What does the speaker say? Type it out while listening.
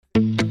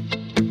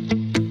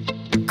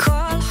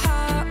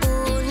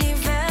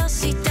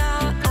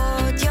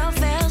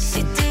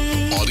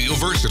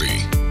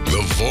AudioVersity,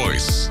 the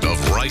voice of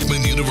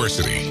Reichman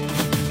University.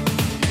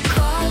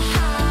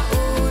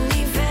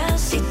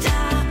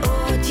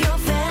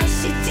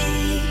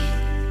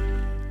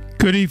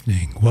 Good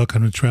evening.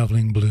 Welcome to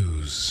Traveling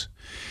Blues.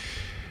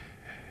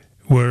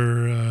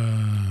 We're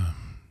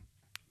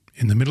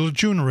in the middle of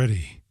June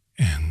already,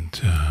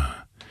 and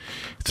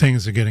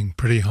things are getting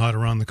pretty hot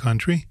around the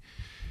country.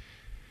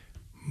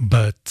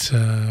 But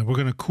we're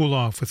going to cool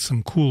off with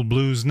some cool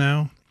blues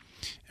now.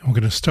 And we're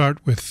going to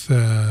start with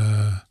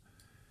a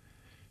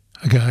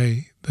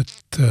guy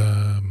that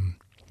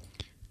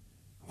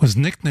was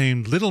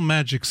nicknamed Little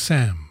Magic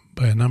Sam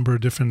by a number of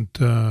different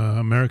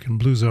American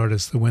blues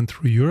artists that went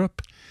through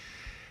Europe.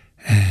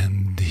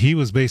 And he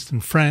was based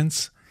in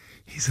France.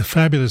 He's a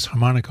fabulous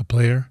harmonica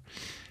player,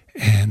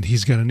 and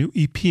he's got a new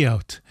EP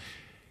out.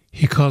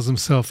 He calls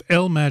himself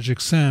El Magic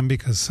Sam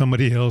because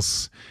somebody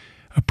else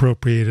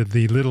appropriated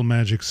the Little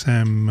Magic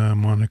Sam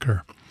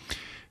moniker.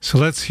 So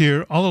let's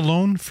hear All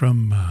Alone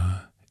from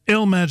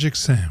El Magic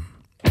Sam.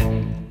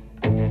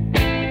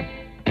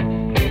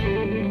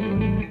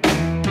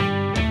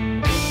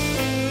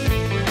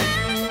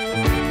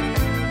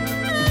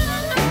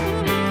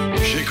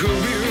 She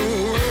could be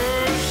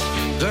worse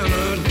than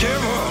a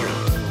devil.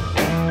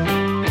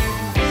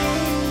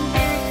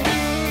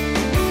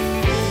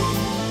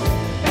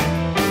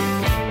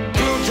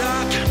 Put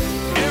that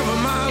every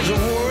miles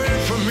away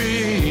from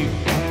me.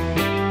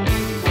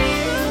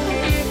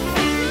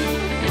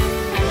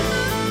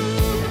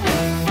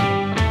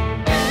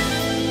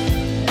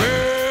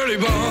 Barely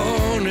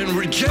born and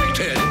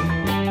rejected.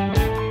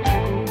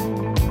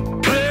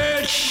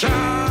 Played shy.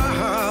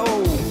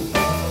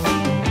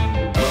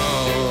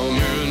 Mom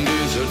and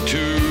this are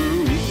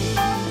two.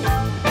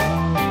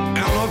 And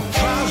a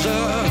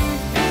father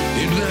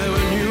he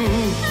never knew.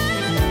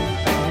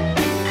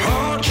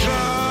 Hard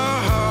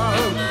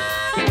child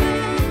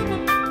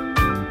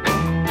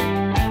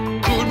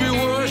could be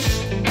worse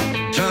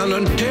than a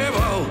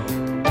devil.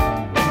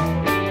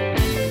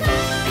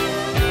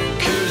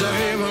 'Cause I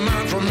have a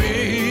man for me.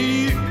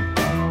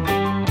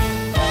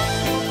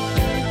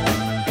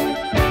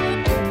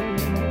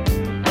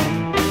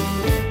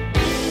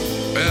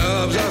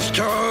 Well, that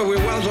story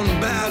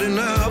wasn't bad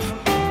enough.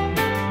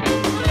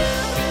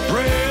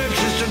 Brave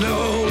sister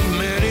knows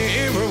many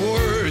evil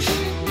words.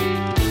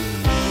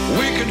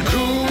 Wicked,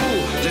 cruel,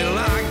 they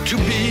like to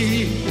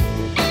be.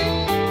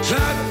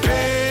 That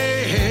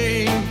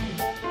pain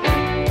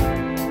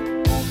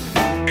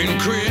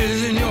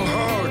increase in your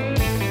heart,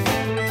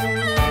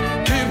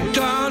 deep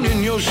down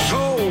in your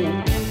soul.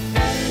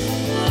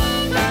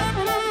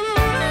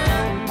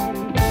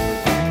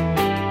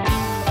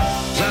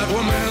 That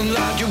woman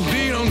that you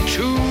belong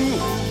to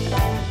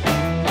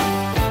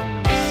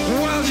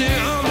was the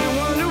only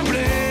one to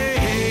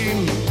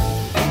blame.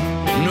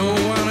 No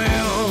one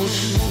else.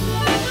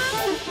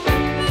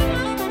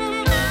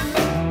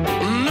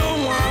 No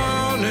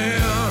one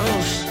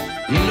else.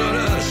 Not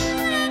us.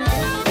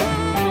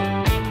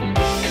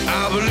 I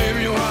believe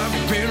you have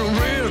been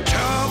real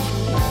tough.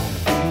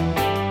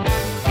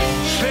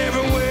 Save a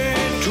way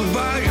to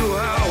buy you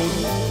out.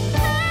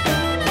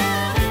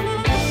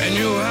 And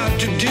you have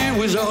to deal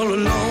with all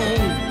alone.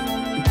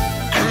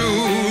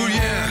 Cruel,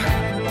 yeah.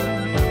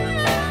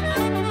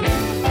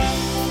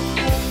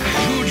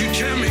 Could you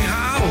tell me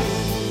how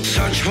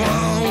such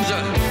wounds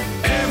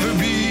ever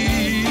be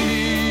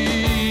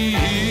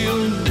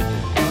healed?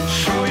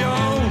 So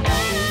young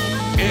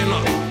and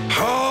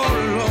all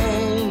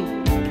alone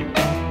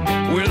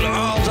with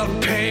all the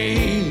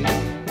pain.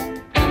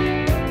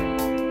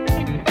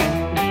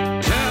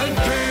 That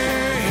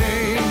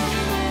pain.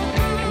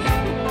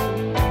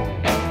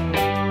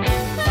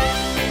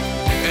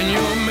 And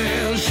your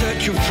man set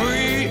you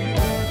free,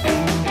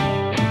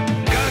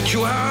 got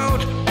you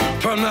out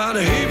from that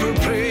evil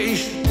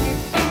place.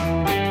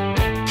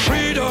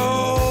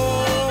 Freedom,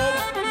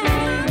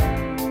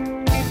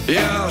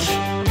 yes,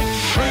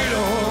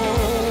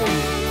 freedom.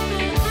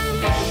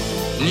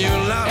 New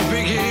life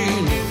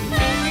begin.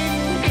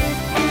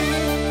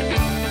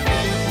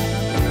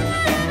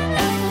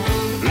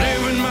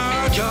 Living my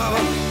job,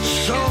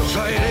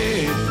 society.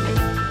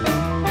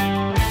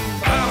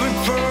 Having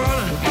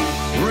fun,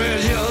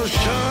 raise your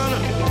son.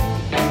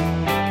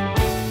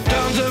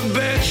 Done the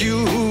best you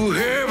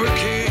ever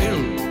can.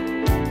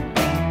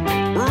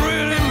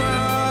 Really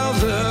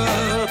mother,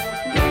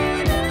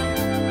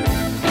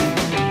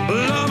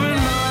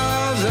 loving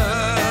mother.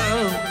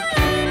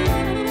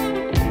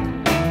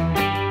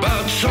 But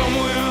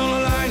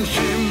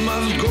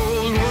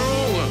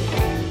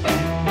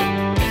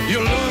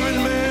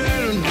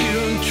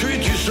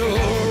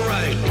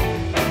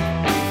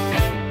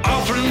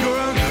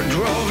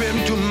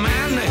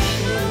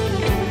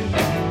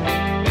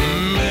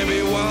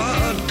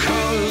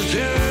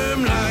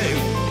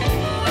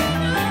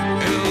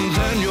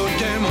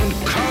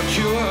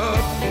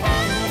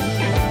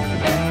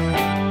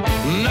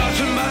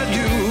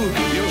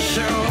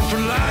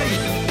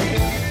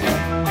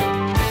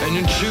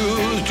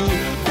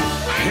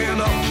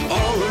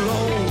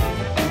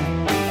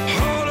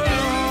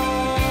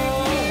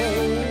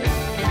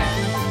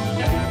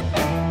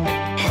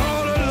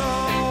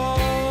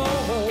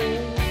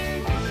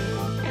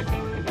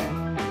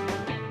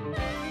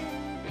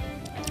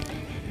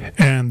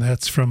And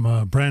that's from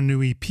a brand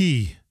new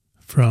EP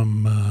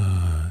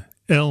from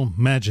L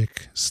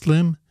Magic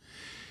Slim,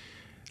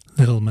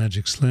 Little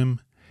Magic Slim.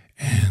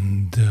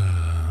 And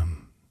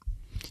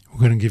we're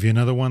going to give you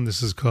another one.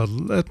 This is called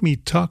Let Me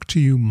Talk to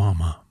You,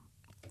 Mama.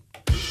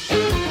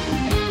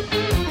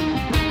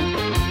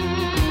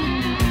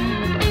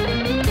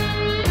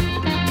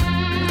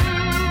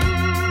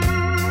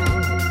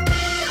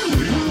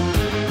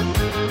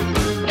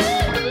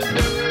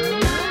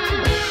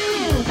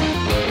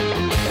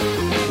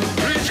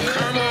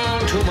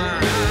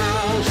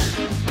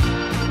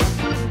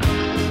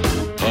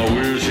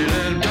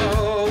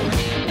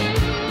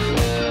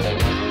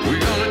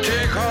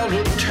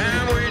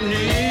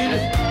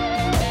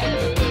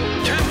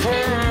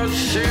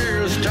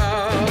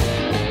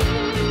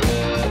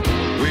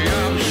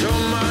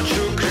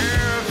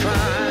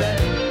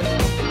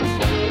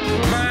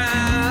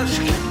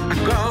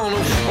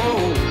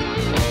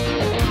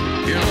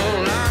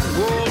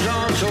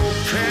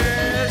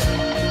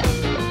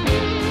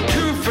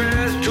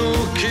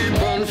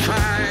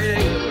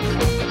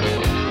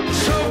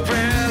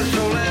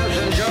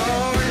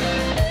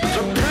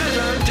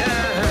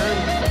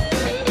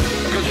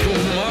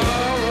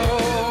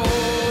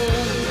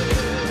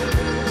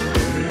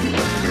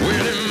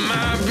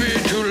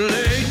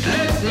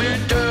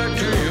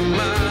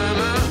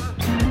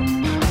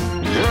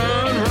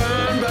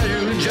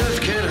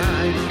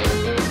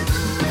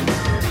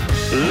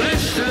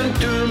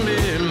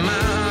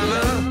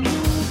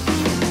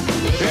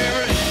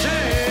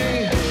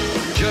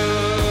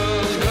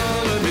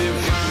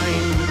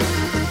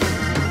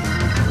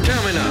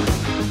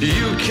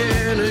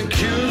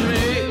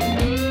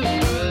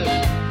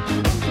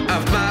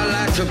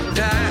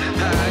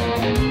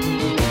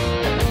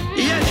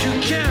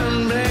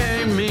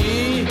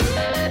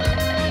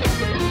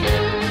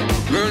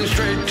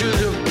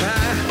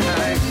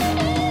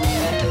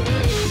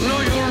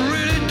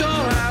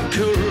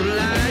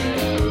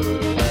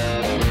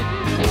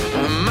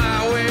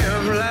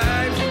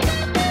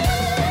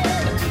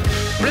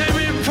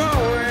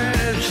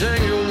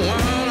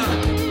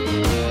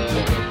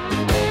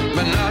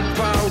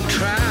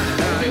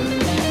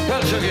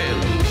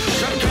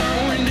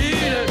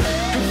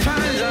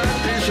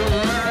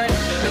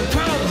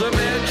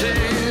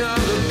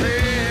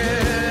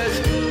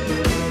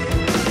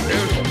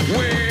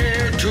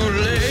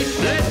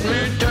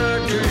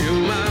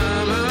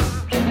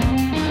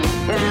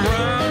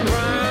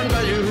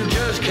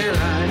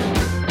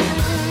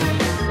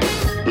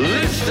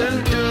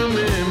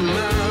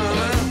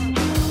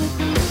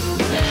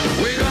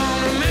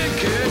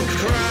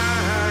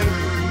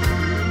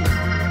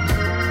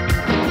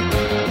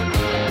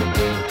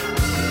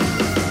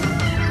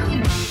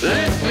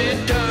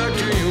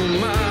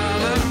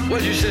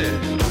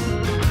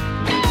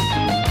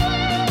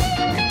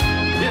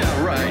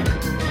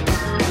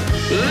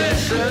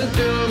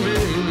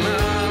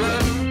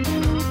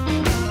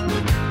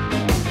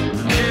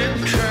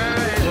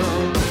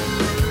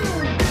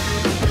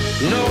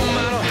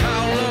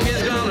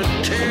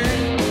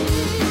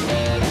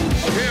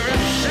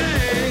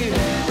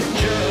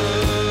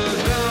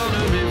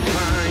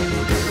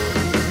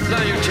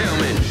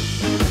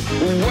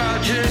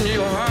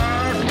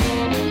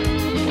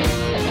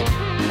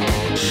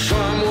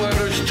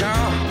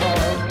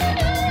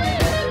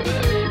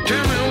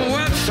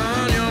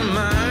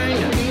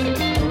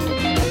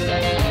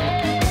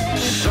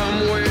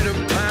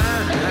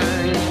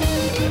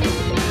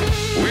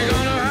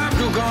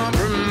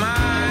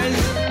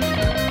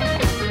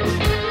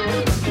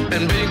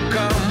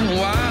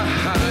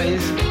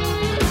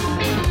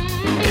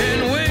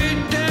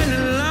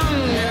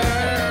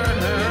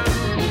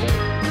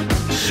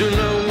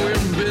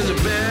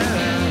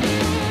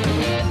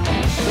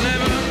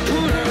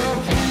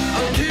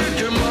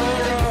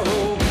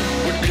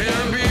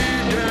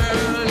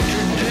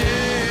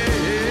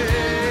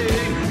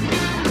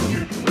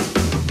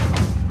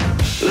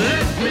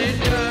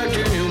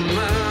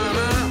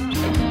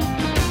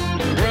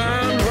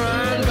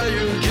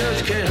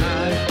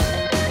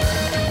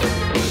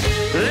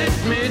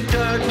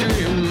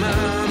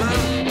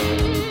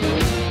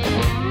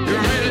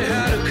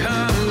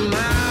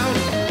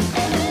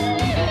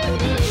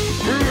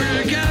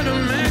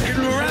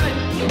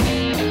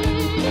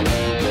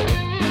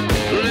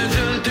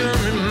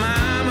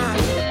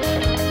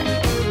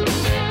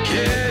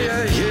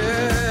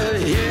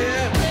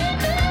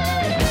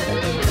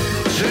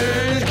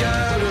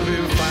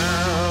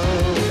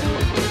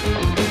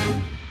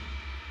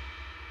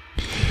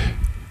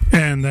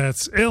 And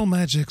that's El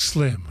Magic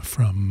Slim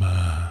from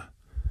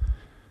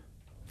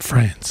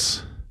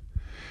France.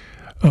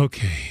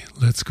 Okay,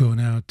 let's go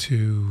now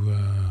to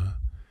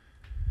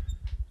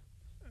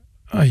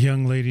a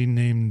young lady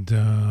named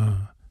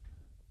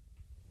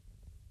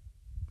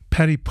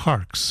Patty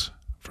Parks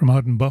from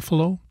out in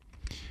Buffalo.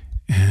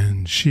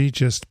 And she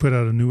just put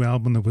out a new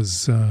album that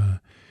was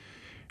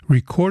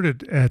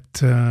recorded at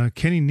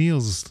Kenny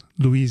Neal's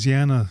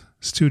Louisiana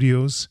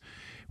studios,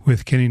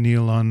 with Kenny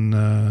Neal on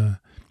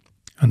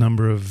a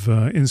number of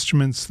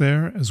instruments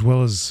there, as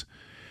well as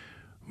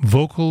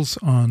vocals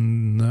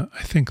on,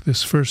 I think,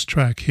 this first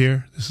track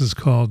here. This is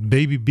called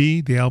Baby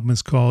B. The album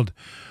is called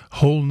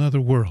Whole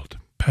Nother World.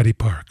 Patty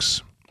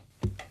Parks.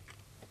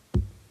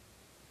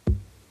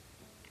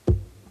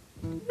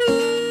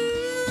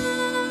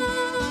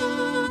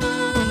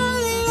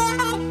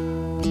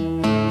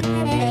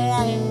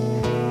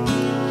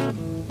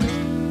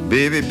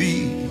 Baby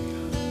B,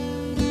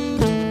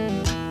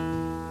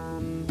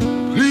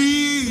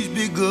 please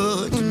be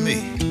good to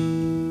me.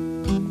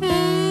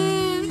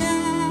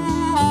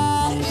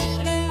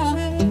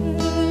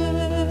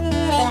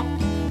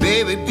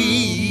 Baby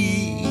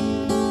B,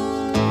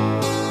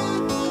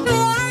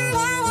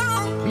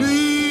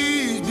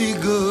 please be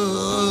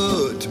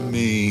good to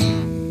me.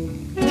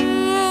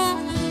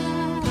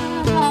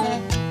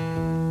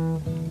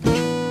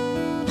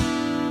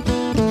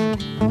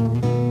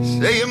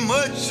 Say you're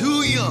much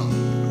too young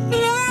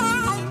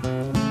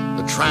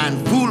to try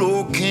and fool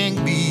old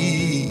King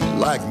B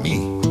like me.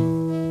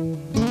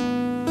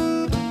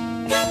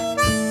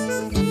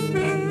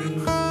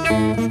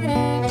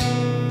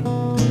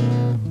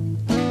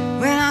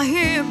 When I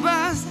hear you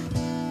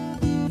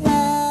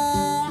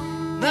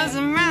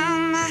buzzing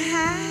around my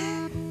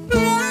head,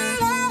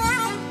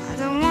 I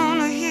don't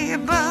wanna hear you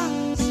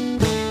buzz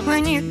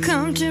when you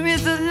come to me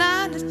with a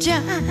light of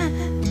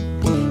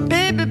shine.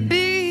 Baby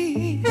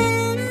B,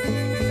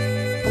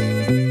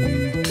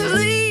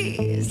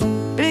 please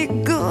be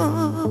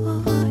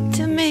good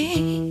to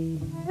me.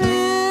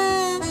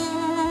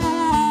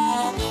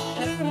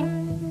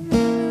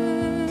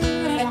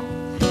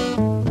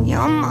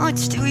 You're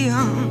much too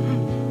young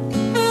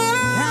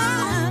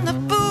and a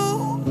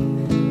fool,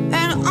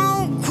 an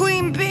old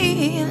queen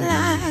bee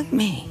like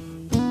me.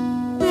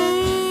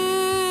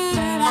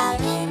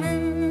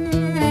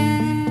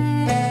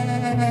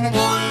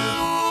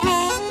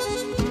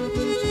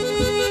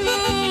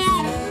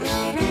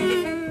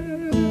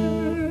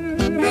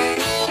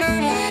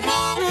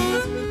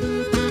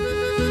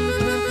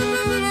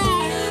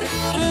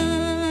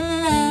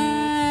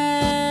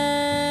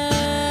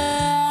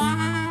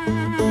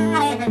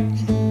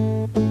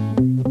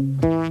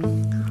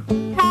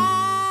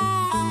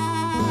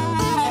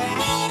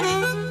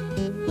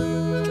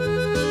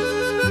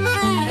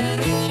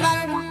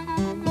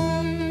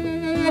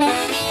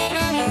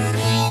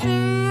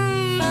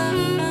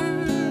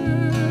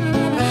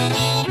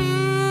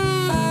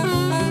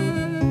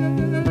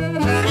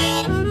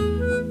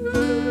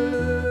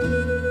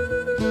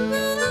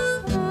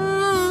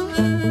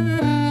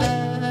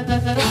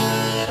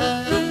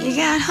 You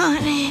got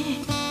honey,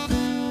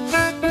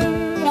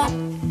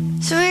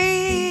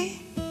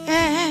 sweet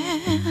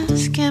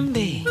as can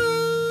be.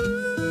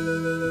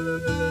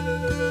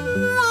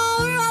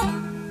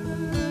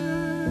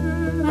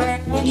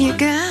 You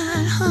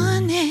got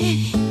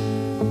honey,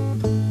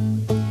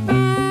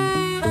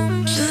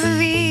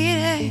 sweet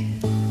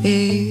as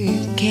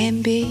it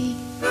can be.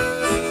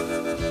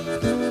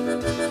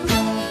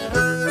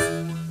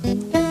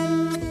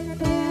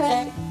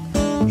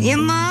 You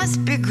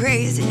must be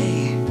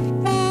crazy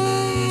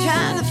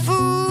trying to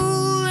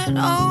fool an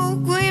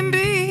old queen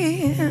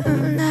bee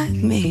like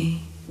me.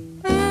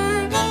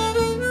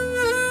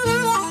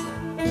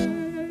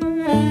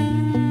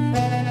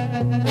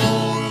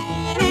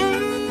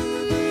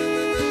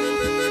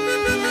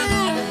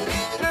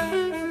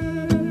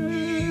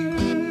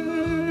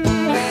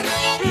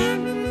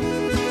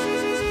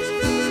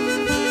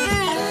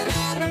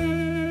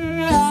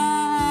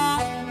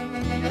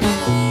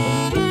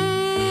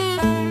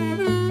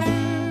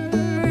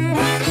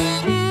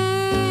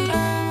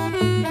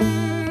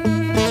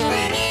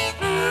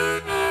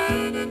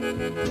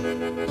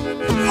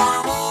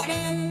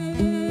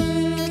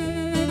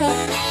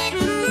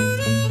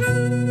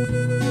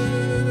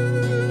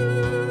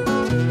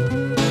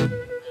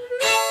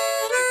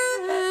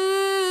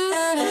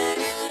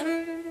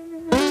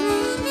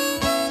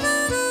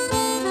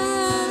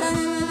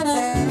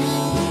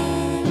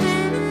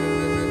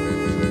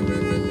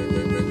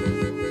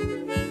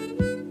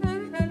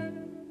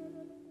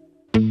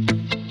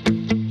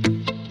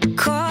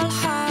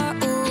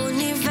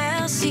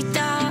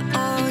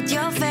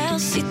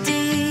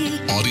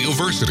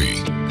 AudioVersity,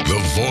 the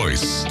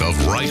voice of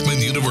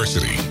Reichman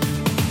University.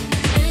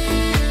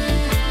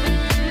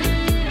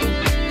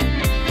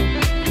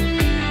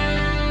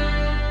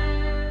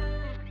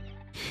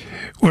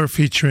 We're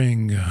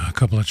featuring a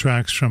couple of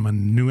tracks from a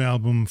new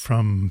album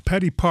from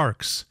Patty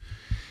Parks.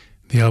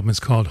 The album is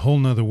called Whole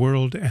Nother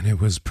World, and it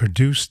was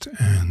produced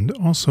and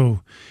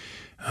also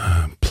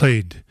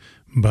played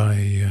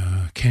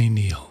by Kenny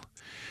Neal.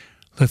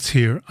 Let's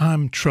hear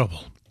I'm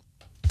Trouble.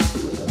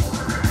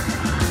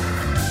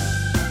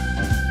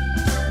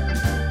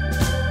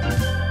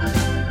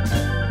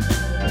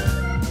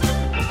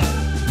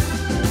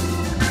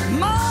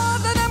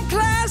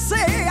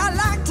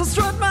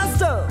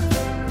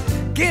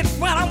 Get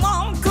what I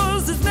want,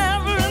 cause it's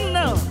never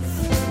enough.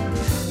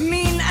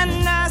 Mean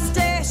and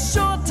nasty,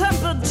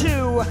 short-tempered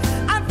too.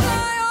 I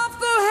fly off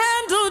the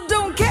handle,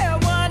 don't care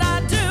what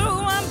I do.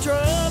 I'm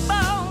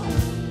trouble.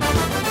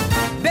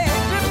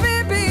 Baby,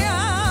 baby,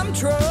 I'm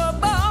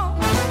trouble.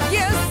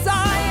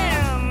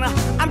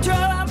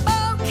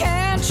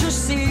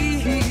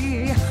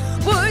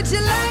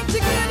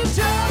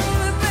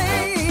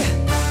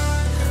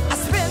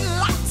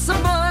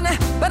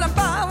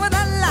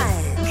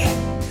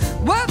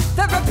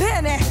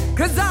 Danny,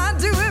 'cause I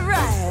do it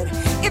right.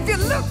 If you're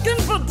looking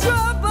for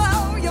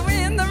trouble, you're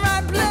in the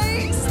right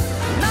place.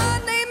 My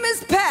name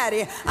is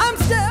Patty. I'm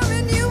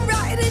staring you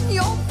right in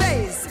your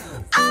face.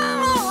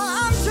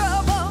 Oh, I'm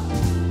trouble.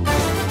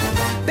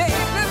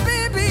 Baby,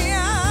 baby,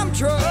 I'm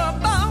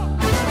trouble.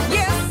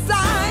 Yes,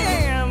 I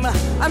am.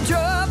 I'm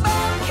trouble,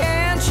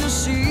 can't you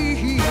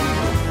see?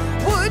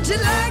 Would you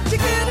like to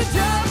get a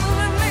trouble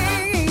with me?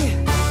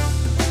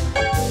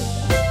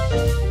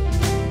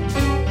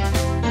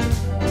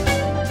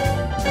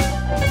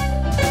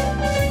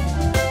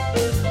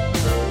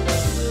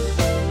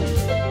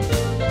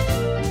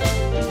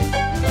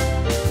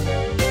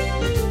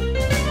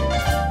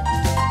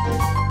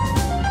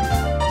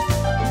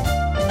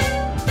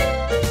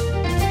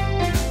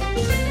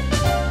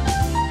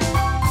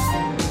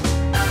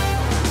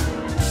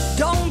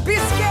 Don't be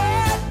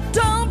scared,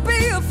 don't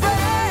be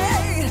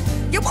afraid.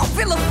 You won't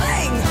feel a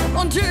thing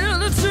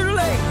until it's too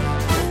late.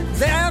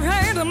 There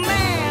ain't a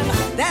man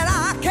that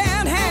I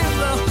can't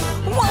handle.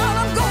 What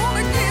I'm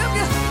gonna give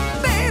you,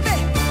 baby,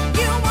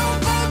 you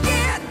won't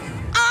forget.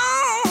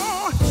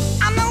 Oh,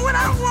 I know what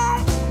I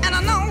want and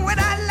I know what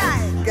I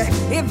like.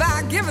 If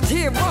I give it to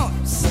you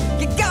once,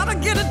 you gotta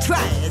get it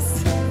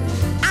twice.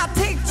 I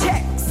take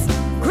checks,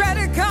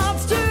 credit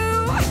cards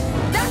too.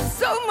 That's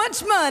so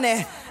much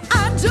money,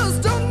 I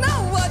just don't know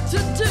what to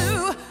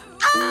do.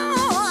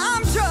 Oh,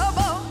 I'm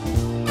trouble.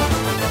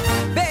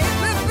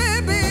 Baby,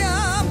 baby,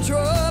 I'm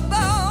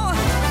trouble.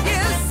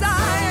 Yes, I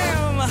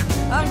am.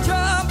 I'm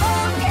trouble,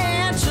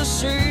 can't you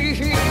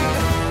see?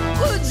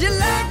 Would you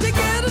like to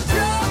get a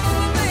trouble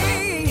with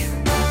me?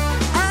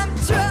 I'm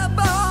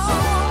trouble.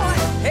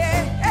 Hey,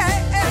 hey,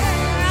 hey,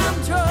 I'm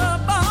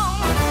trouble.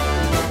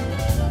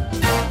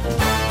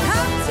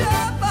 I'm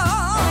trouble.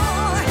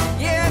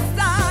 Yes,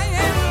 I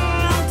am.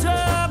 I'm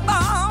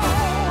trouble.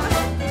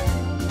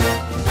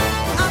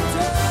 I'm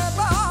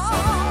trouble.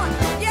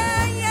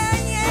 Yeah, yeah,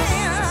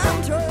 yeah. I'm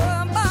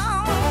trouble.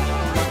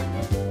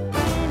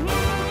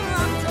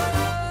 I'm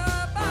trouble.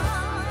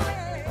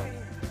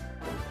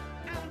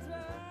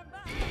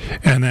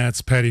 And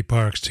that's Patty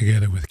Parks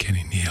together with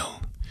Kenny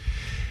Neal.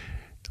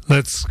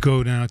 Let's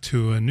go now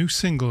to a new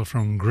single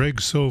from Greg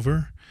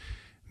Sover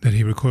that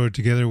he recorded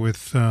together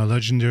with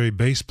legendary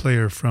bass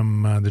player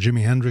from the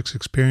Jimi Hendrix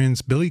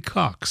Experience, Billy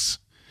Cox.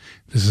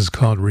 This is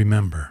called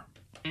Remember.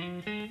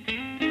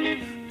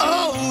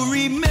 Oh,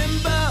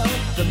 remember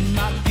the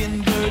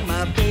mockingbird,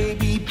 my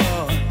baby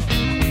boy.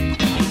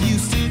 He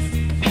used to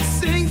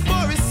sing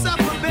for his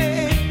supper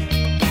bed.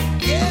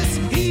 Yes,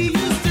 he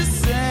used to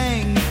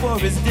sing for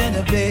his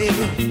dinner bed.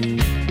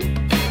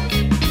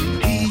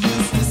 He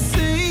used to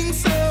sing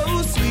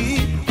so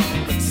sweet,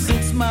 but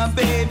since my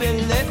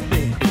baby left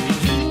me,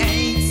 he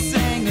ain't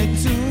sang a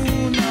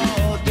tune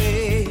all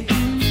day.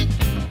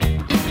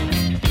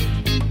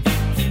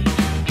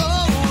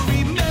 Oh,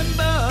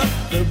 remember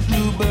the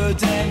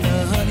bluebirds and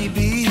the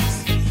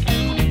honeybees.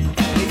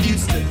 They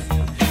used to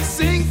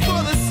sing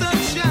for the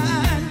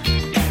sunshine.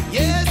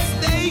 Yes,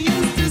 they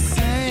used to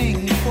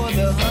sing for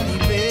the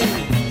honeybee.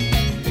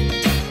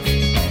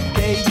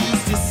 They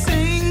used to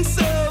sing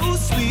so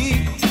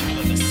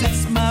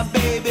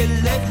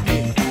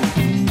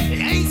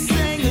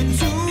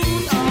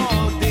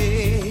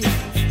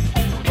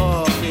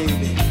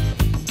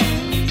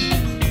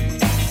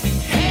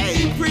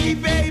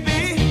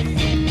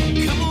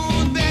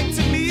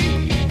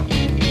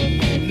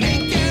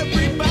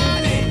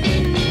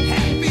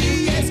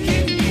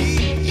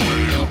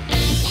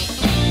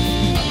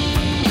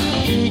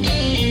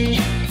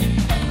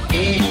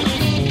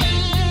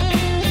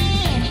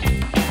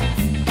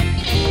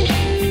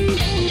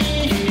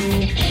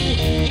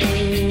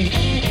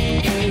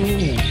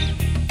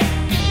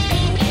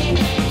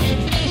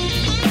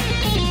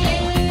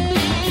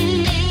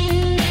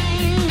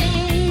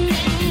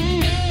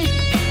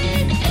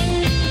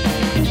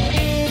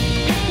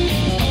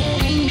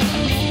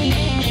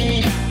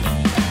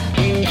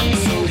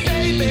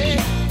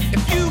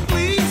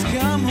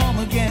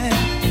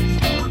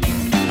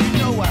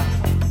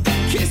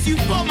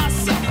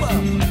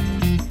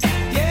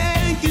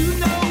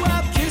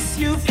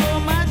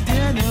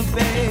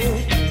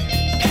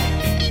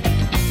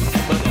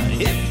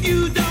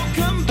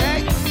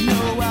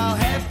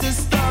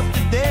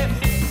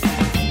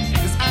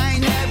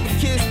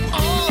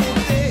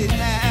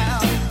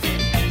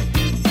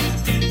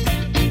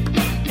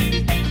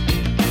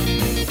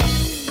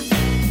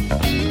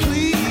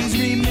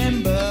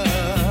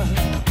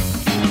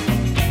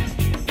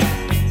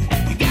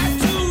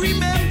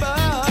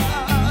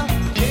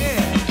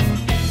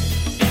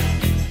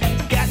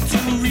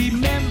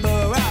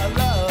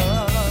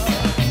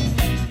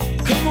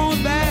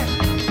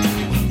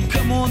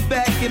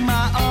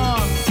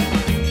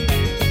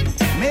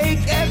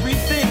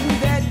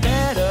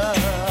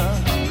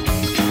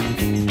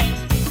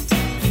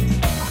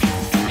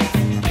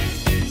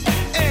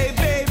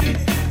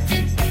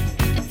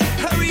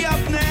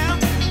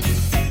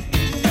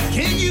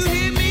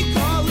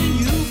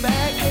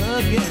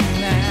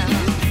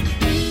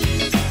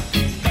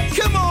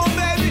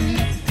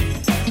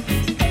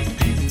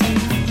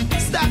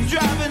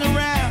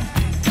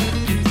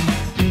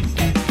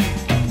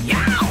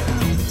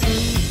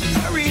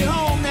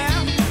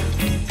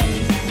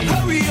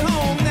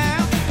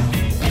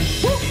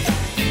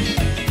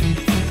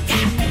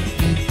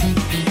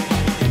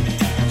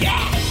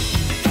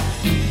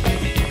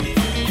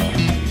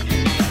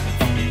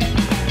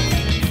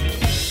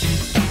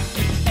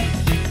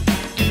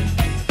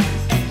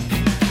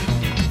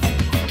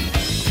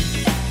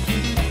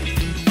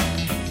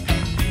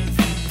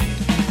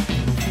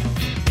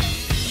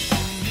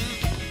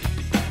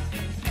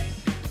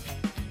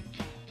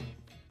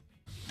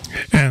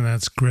And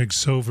that's Greg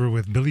Sover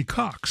with Billy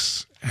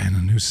Cox and a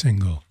new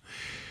single.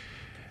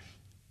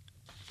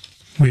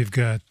 We've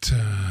got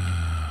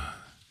a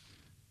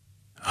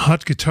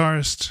hot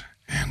guitarist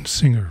and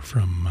singer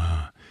from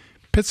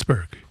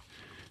Pittsburgh,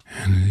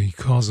 and he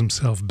calls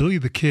himself Billy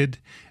the Kid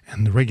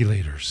and the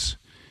Regulators.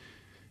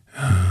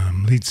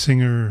 Lead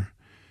singer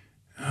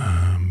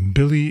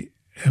Billy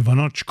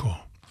Ivanochko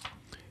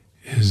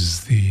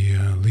is the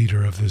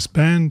leader of this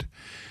band,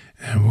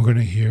 and we're going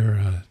to hear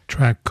a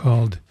track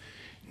called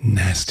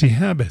Nasty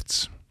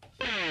Habits.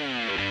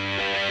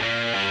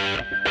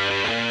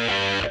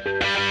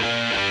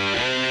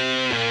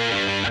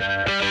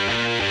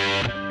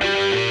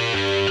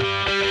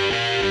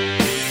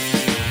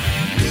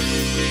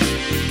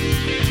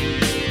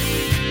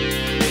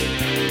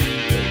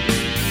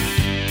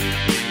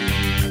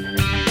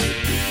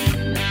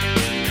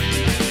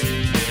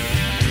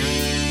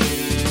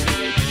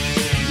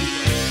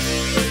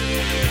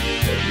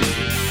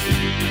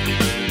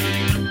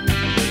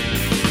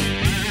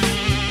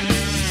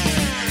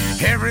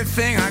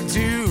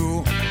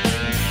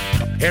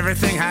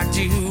 Everything I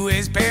do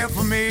is bad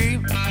for me.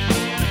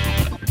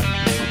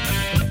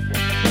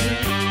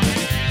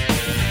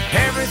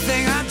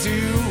 Everything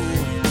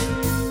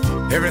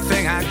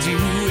I do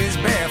is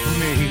bad for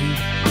me.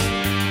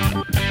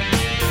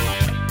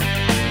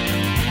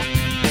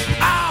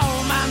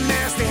 All my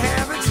nasty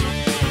habits,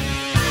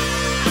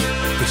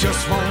 they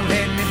just won't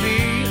let me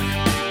be.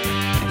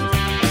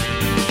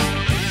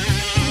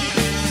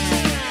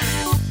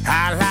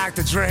 I like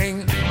to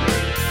drink,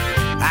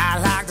 I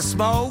like to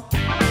smoke.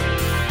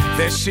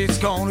 That shit's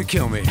gonna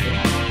kill me.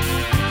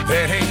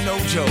 That ain't no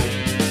joke.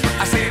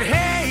 I said,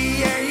 hey,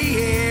 yeah,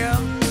 yeah.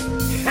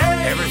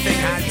 Hey,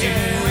 everything I do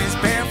is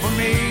bad for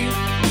me.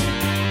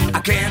 I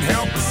can't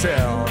help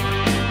myself.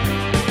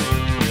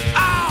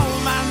 All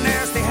my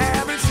nasty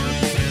habits,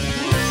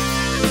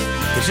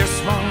 they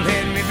just won't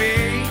let me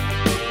be.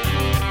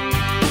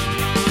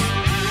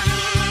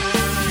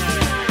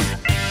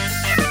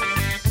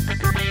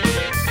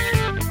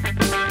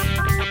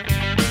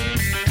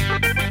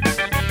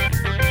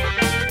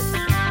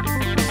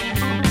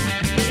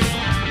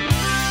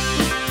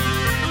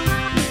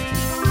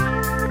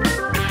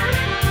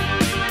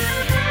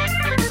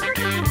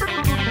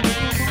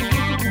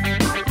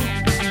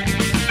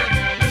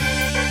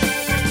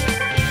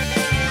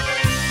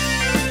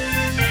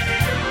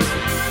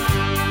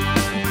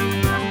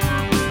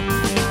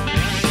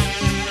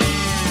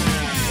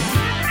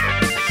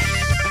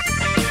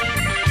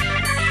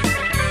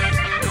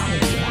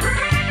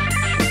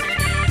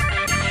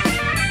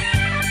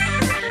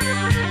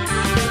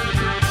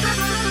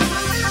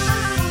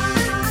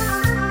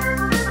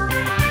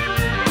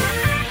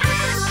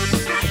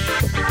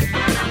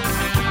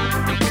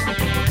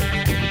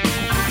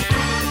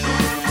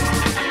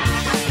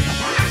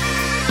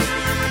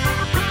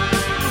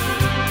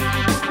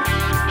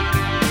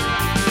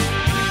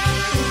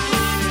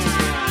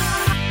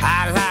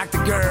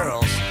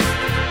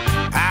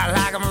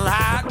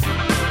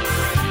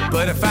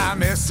 But if I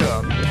mess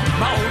up,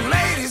 my old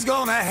lady's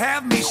gonna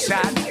have me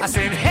shot. I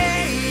said,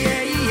 hey,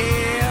 yeah,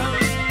 yeah.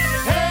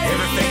 Hey,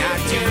 everything I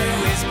do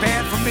is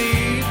bad for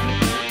me.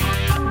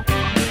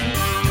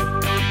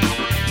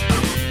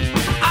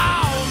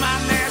 All my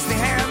nasty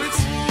habits,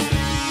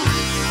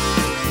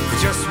 they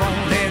just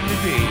won't let me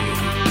be.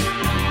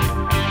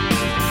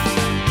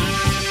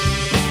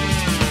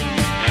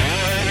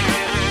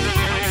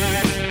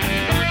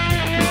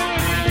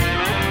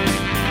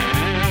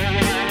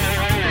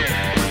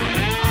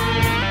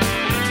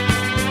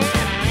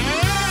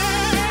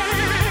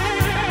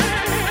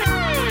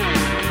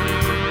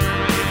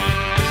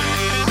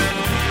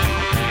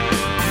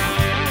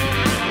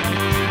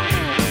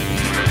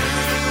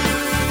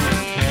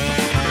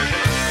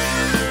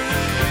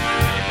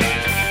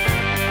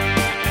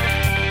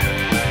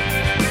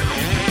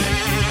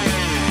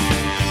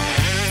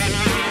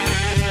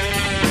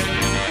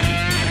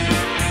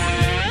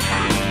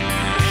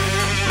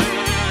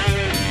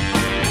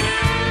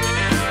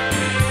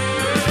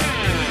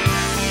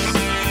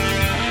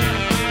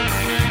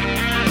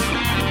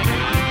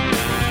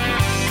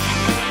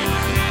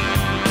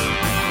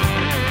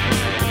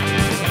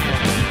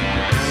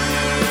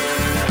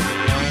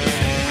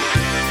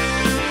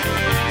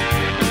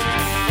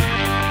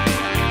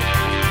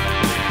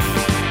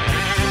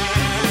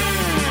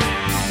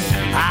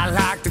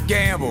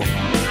 Gamble,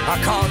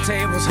 I call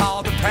tables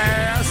hard to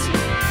pass.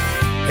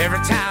 Every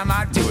time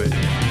I do it,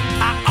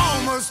 I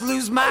almost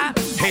lose my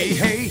hey,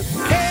 hey,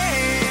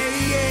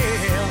 hey,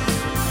 yeah.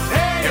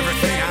 Hey,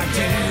 everything I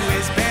do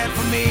is bad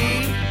for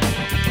me.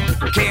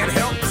 Can't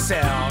help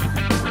myself.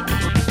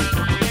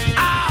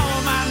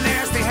 All my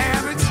nasty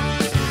habits,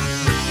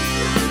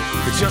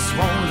 they just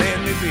won't let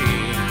me be.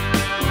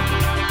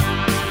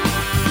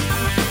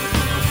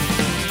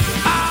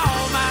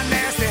 All my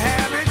nasty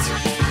habits,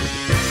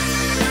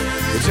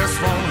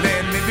 just won't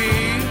let me be.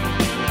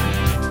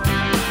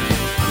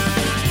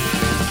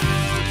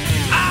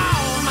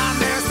 All my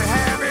nasty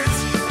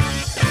habits,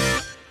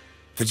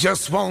 they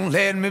just won't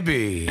let me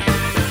be.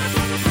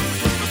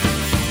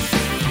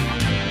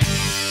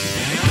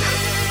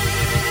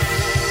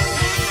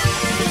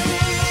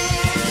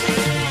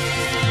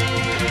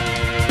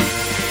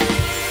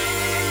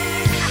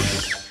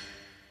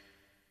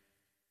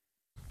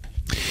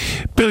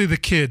 Billy the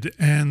Kid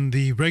and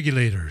the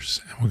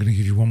Regulators. And we're going to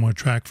give you one more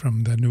track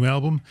from that new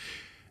album.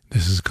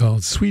 This is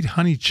called Sweet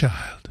Honey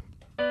Child.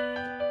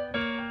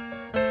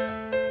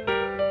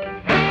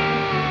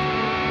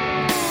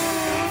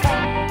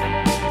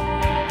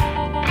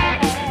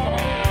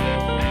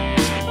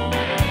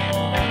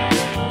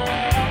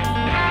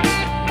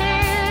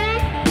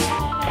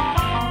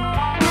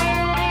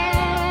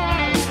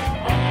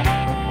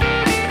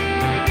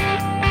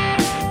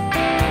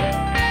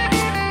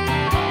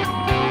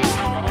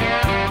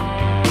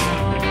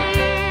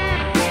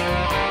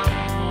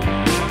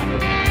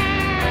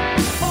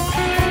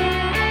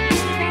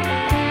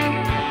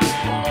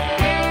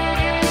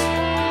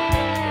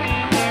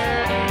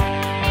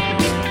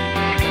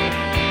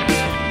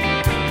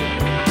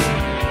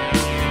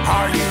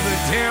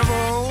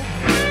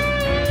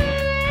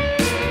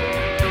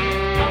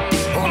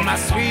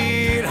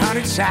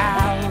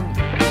 Child,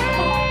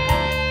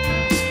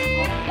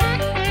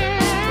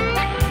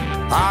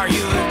 are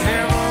you the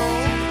devil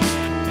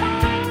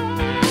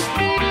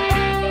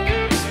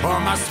or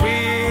my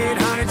sweet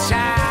honey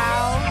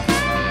child?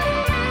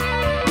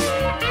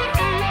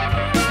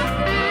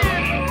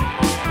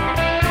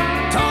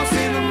 Don't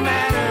seem to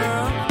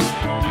matter,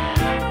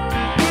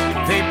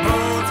 they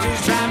both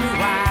just drive me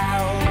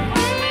wild.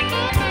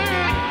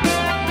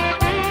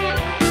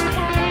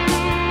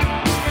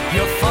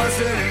 You're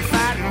fussing and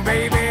fighting,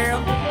 baby.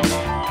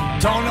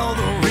 Don't know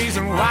the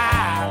reason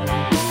why.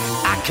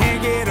 I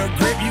can't get a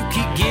grip, you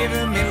keep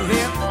giving me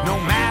lip, no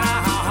matter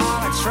how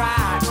hard I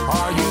try.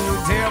 Are you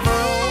the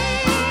devil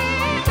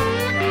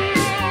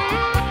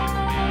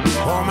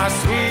or my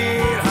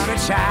sweet honey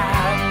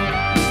child?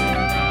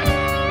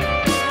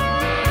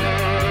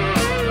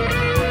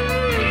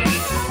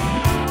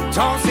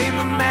 Don't seem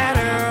to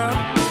matter,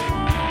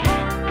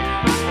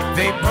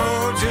 they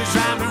both just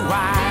drive me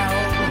wild.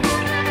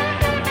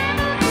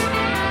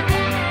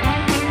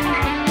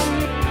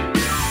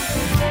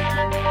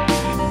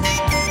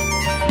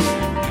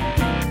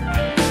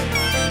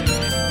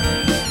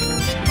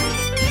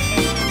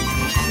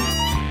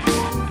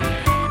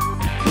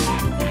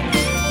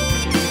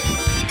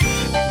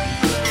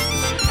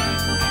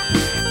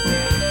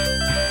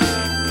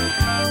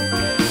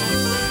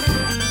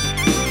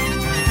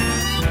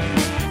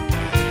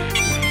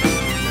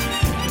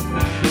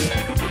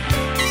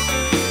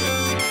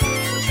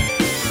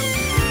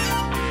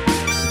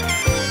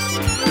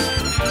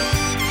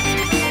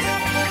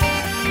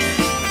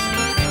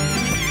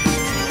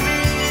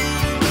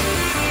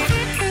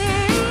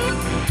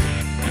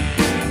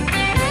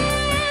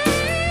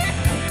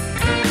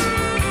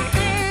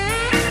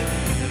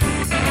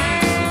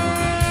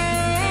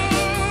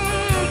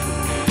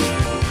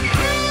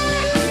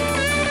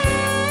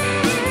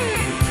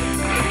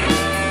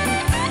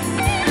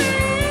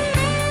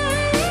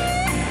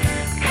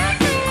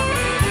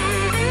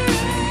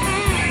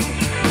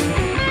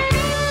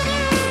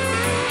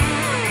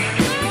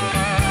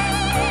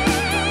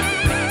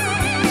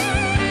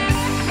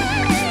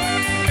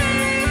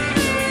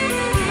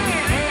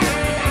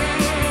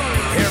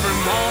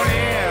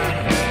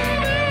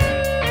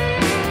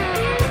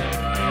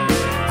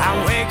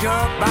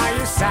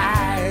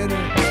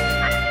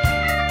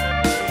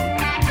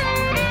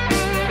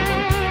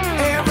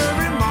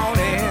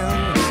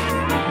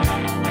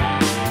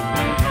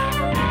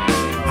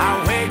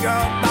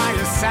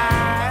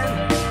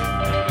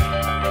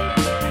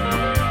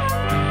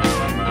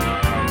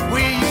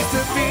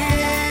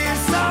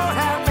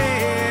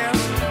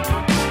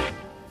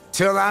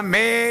 Till I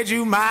made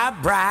you my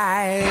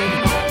bride.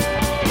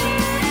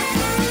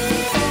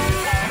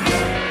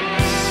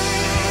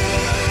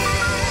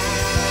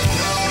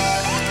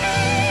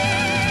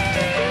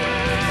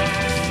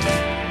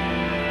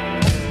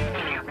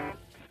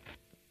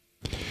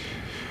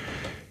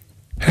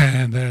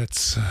 And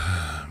that's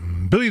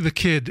Billy the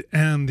Kid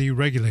and the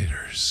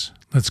Regulators.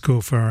 Let's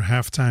go for our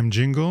halftime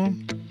jingle.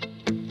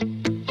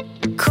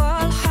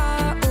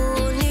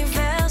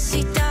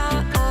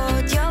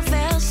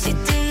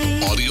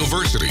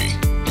 AudioVersity,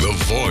 the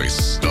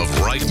voice of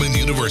Reichman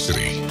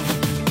University.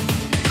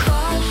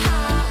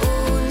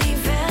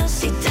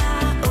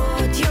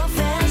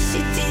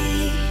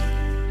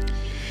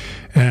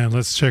 And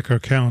let's check our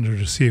calendar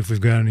to see if we've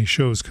got any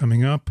shows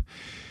coming up.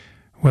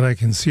 What I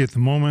can see at the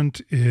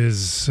moment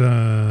is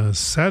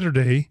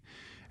Saturday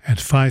at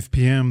 5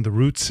 p.m., the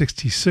Route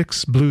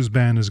 66 Blues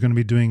Band is going to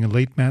be doing a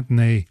late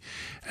matinee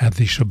at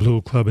the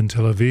Chablis Club in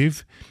Tel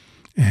Aviv.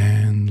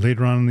 And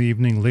later on in the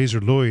evening,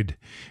 Laser Lloyd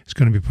is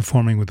going to be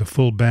performing with a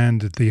full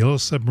band at the Yellow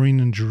Submarine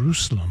in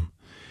Jerusalem.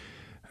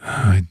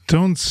 I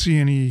don't see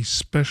any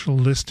special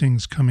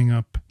listings coming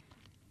up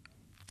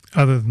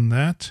other than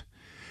that.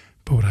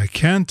 But what I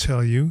can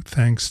tell you,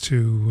 thanks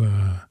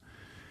to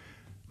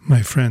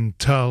my friend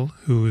Tull,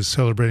 who is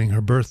celebrating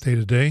her birthday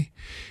today,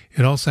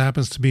 it also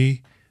happens to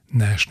be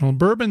National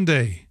Bourbon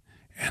Day.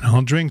 And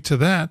I'll drink to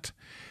that.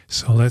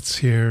 So let's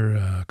hear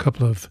a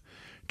couple of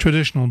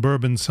traditional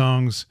bourbon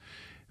songs.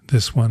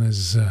 This one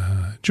is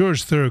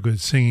George Thorogood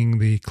singing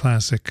the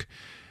classic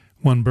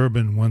One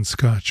Bourbon, One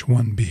Scotch,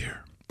 One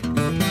Beer.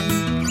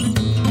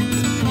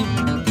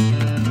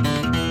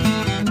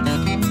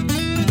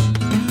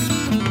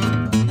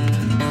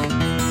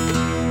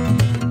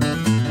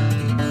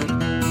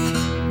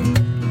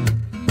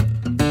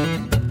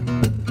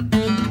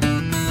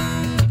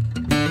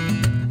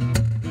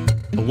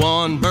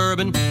 one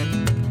bourbon,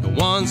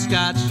 one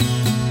scotch,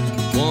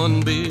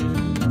 one beer.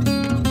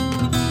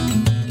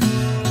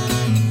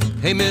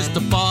 Hey, Mr.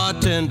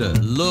 Bartender,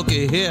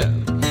 looky here.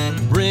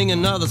 Bring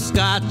another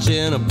scotch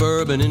and a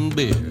bourbon and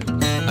beer.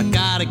 I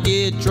gotta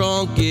get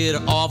drunk, get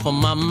it off of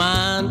my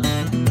mind.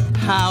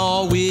 How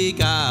all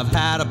week I've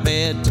had a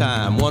bad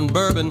time. One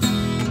bourbon,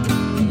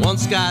 one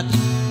scotch,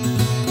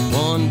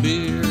 one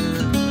beer.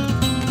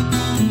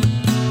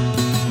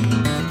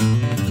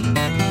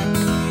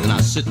 And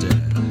I sit there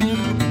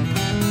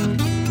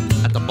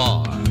at the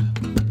bar,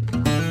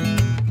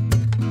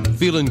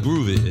 feeling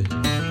groovy,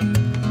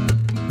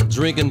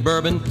 drinking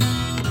bourbon,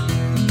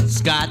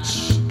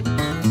 scotch,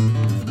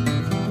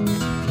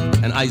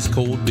 and ice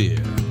cold beer.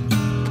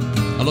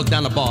 I look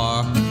down the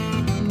bar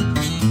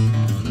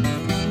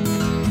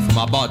for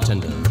my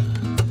bartender.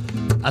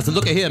 I said,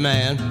 look at here,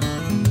 man.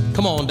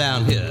 Come on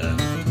down here.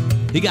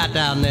 He got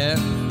down there.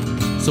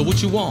 So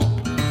what you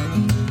want?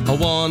 A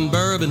one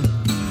bourbon,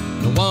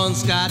 a one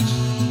scotch,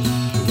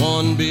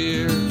 one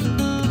beer.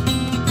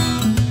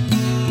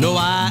 No,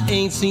 I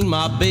ain't seen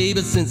my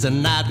baby since the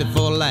night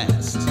before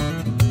last.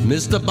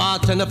 Mr.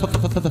 Bartender,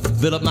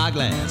 fill up my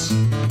glass.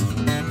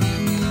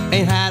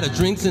 Ain't had a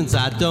drink since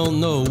I don't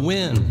know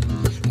when.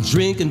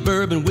 Drinking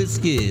bourbon,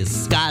 whiskey,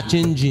 scotch,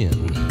 and gin.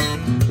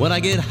 When I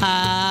get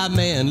high,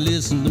 man,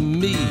 listen to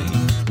me.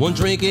 One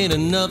drink ain't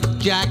enough,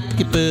 Jack,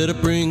 you better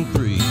bring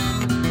three.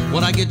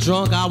 When I get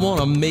drunk, I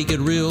wanna make it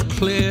real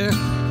clear.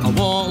 I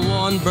want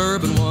one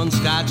bourbon, one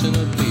scotch, and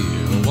a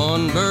beer.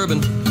 One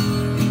bourbon,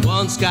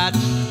 one scotch,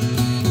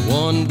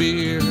 one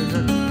beer.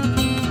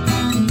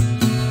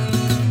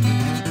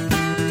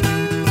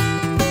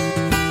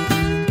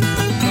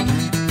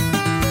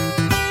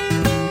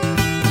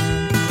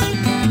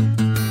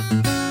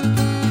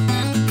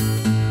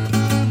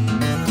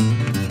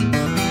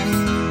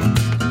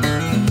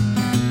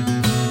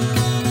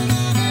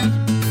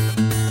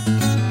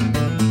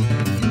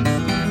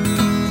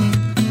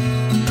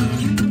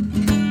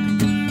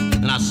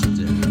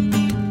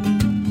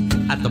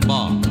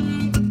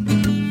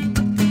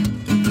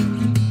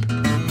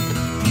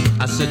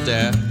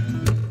 There,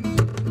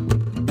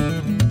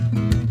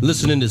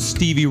 listening to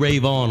Stevie Ray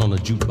Vaughan on the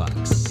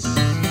jukebox.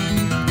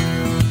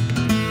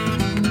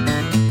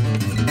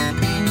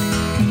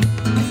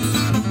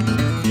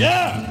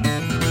 Yeah!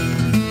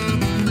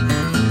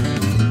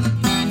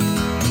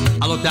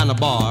 I look down the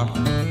bar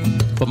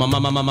for my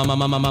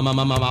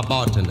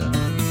bartender.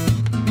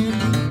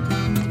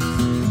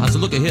 I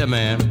said, look at here,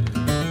 man.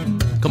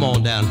 Come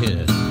on down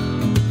here.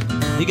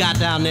 He got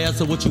down there,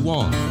 so what you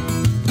want?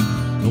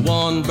 The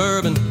one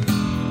bourbon,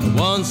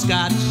 one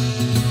scotch,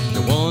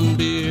 one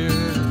beer.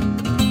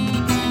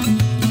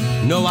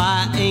 No,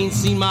 I ain't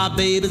seen my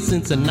baby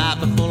since the night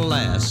before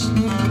last.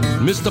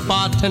 Mr.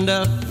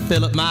 Bartender,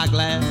 fill up my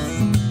glass.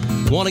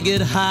 Wanna get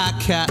high,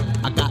 cat,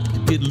 I got to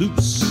get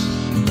loose.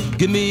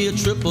 Give me a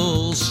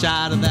triple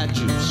shot of that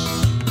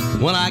juice.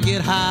 When I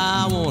get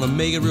high, I wanna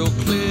make it real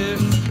clear.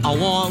 I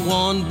want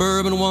one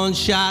bourbon, one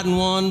shot, and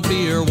one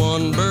beer.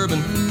 One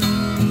bourbon,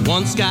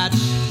 one scotch,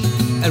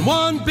 and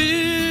one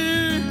beer.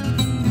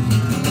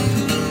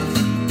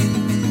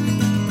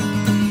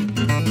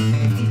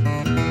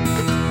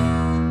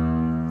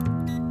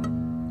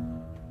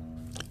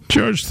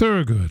 George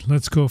Thorogood.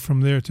 Let's go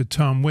from there to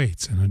Tom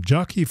Waits and a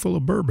jockey full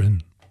of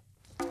bourbon.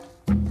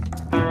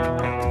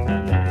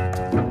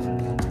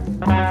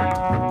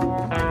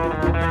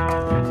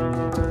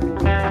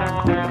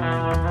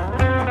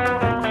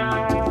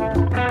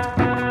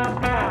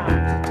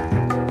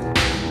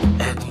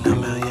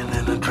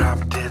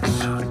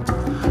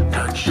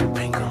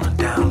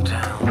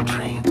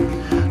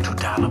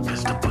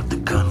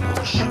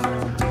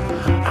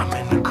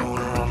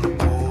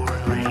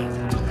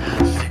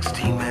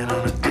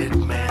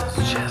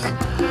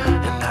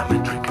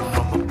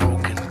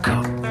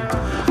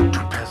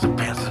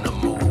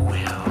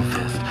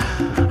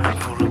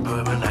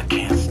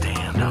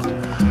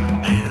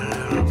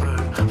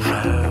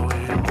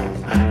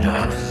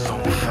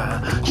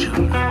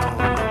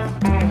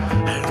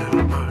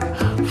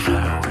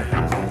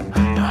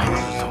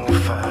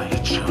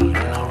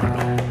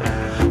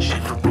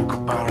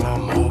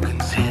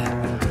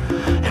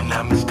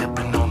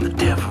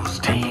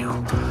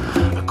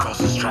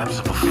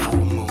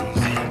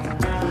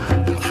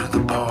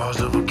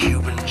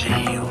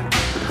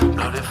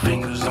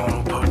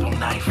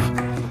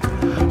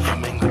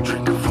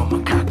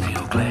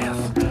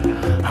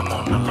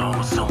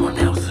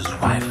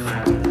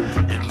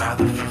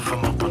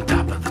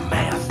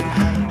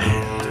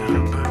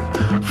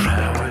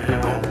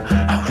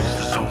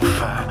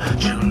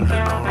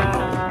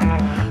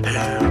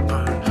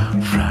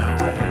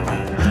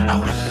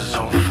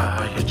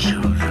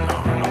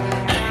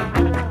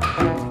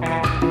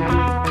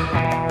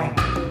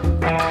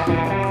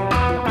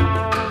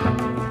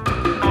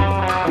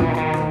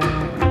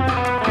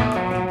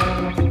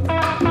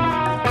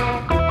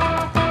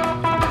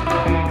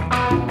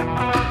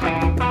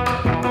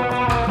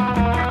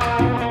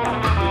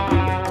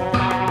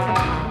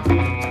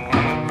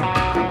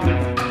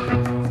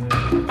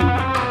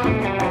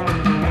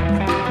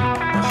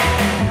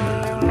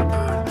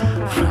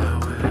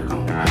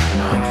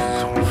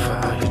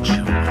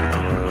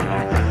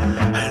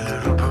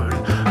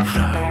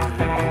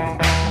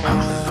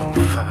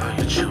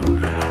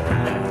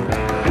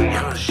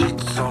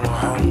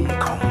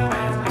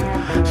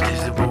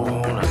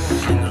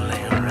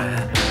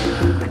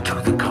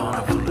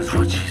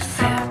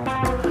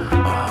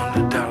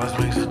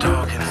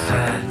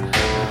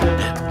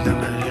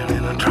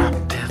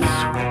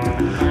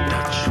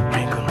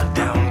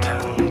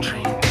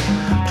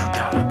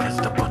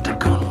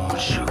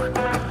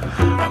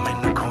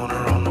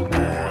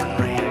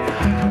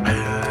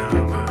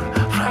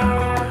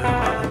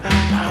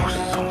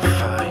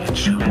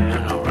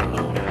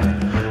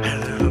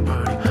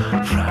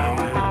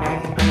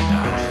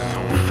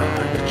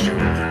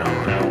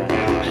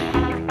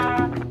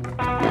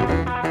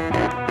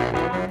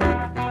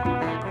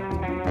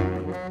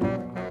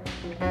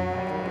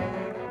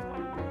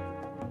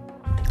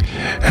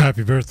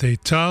 Happy birthday,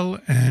 Tal,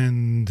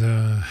 and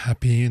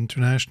happy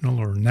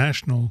International or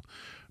National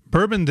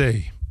Bourbon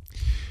Day.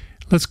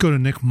 Let's go to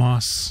Nick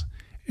Moss,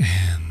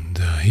 and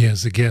he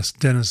has a guest,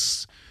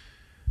 Dennis.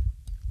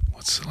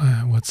 What's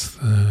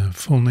the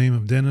full name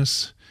of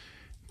Dennis?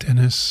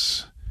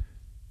 Dennis,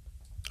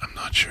 I'm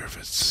not sure if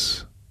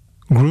it's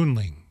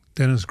Grunling.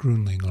 Dennis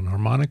Grunling on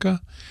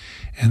harmonica,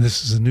 and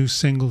this is a new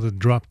single that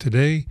dropped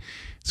today.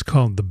 It's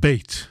called The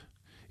Bait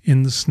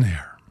in the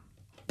Snare.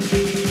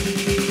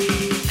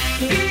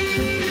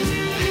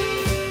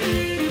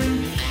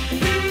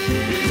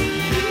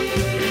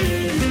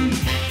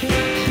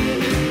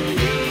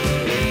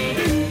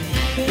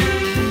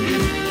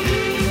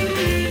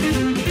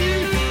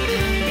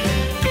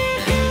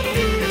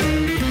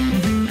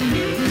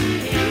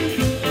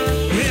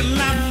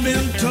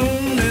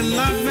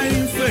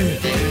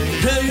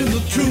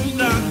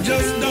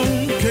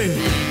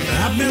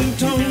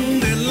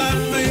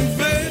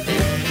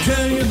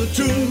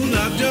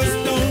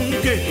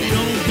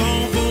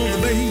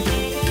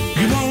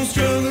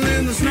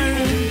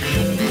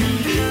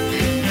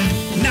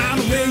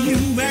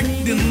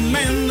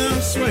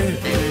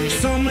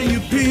 Some of you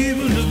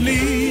people just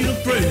need a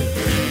prayer.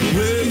 The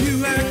way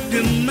you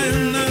acting,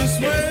 man, I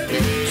swear.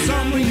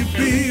 Some of you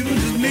people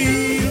just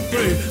need a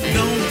prayer.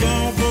 Don't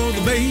fall for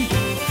the bait.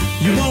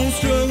 You won't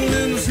struggle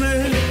in the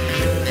snare.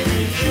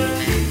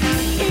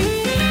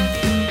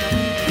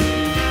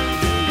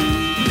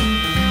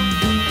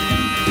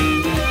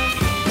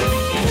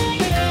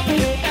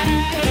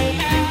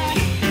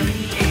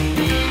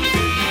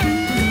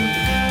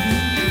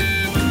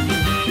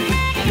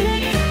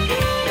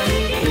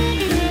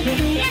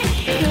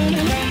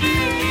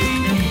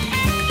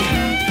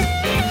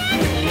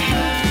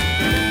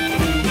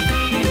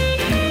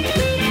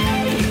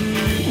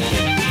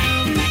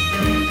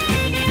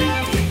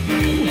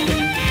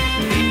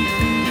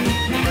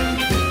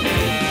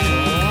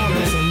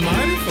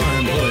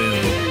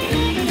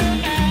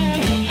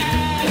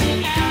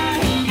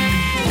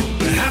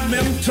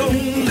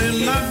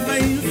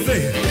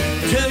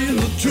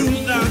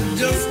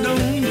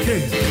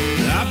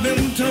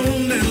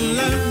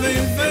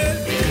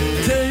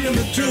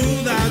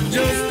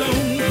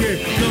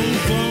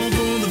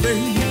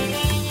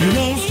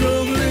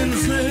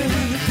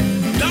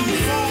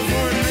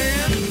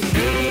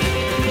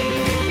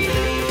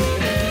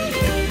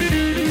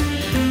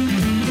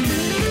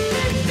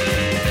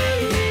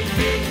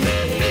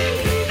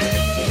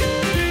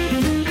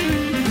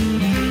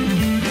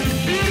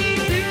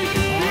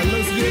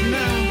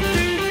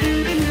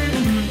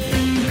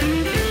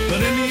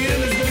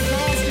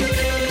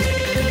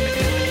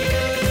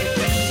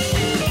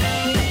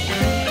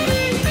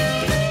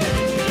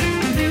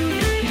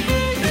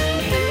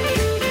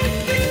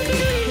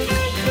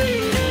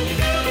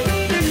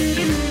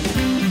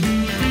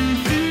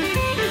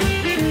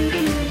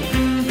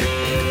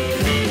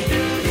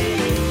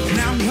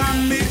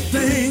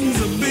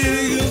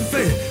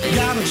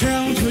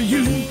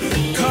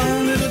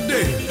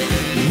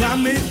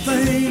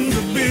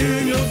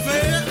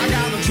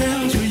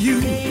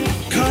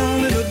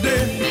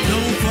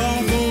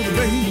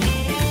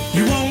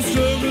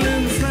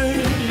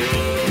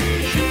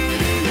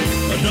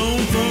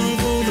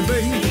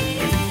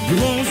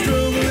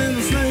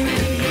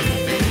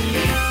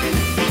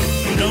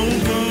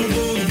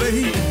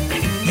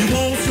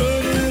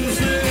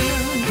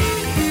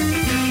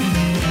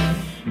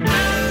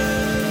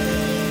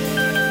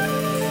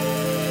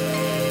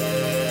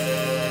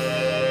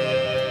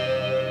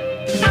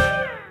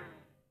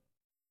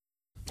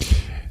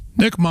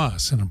 Nick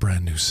Moss and a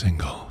brand new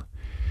single.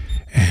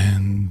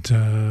 And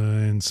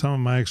in some of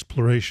my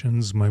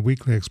explorations, my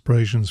weekly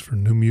explorations for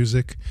new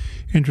music,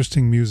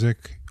 interesting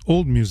music,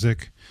 old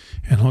music,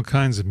 and all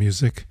kinds of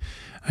music,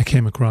 I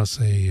came across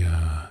a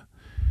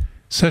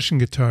session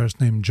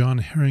guitarist named John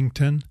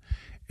Harrington,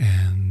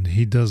 and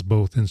he does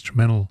both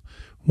instrumental,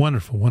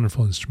 wonderful,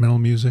 wonderful instrumental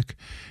music,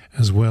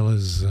 as well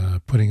as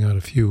putting out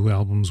a few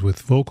albums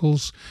with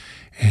vocals.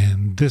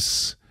 And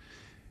this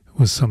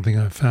was something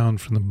I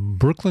found from the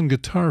Brooklyn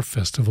Guitar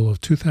Festival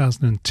of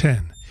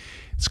 2010.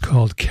 It's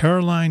called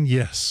Caroline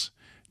Yes,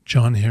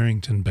 John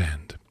Harrington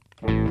Band.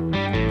 When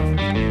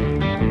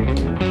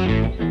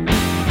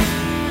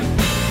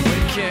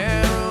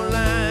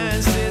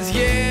Caroline says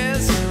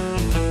yes,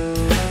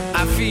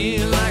 I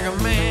feel like a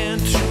man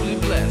truly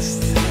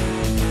blessed.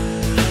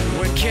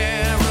 When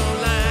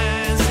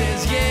Caroline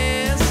says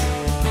yes,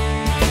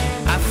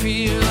 I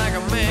feel like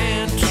a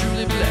man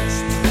truly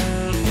blessed.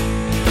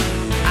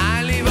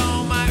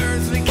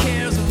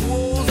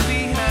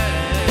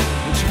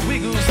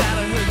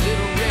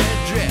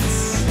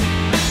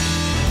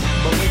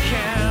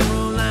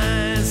 Caroline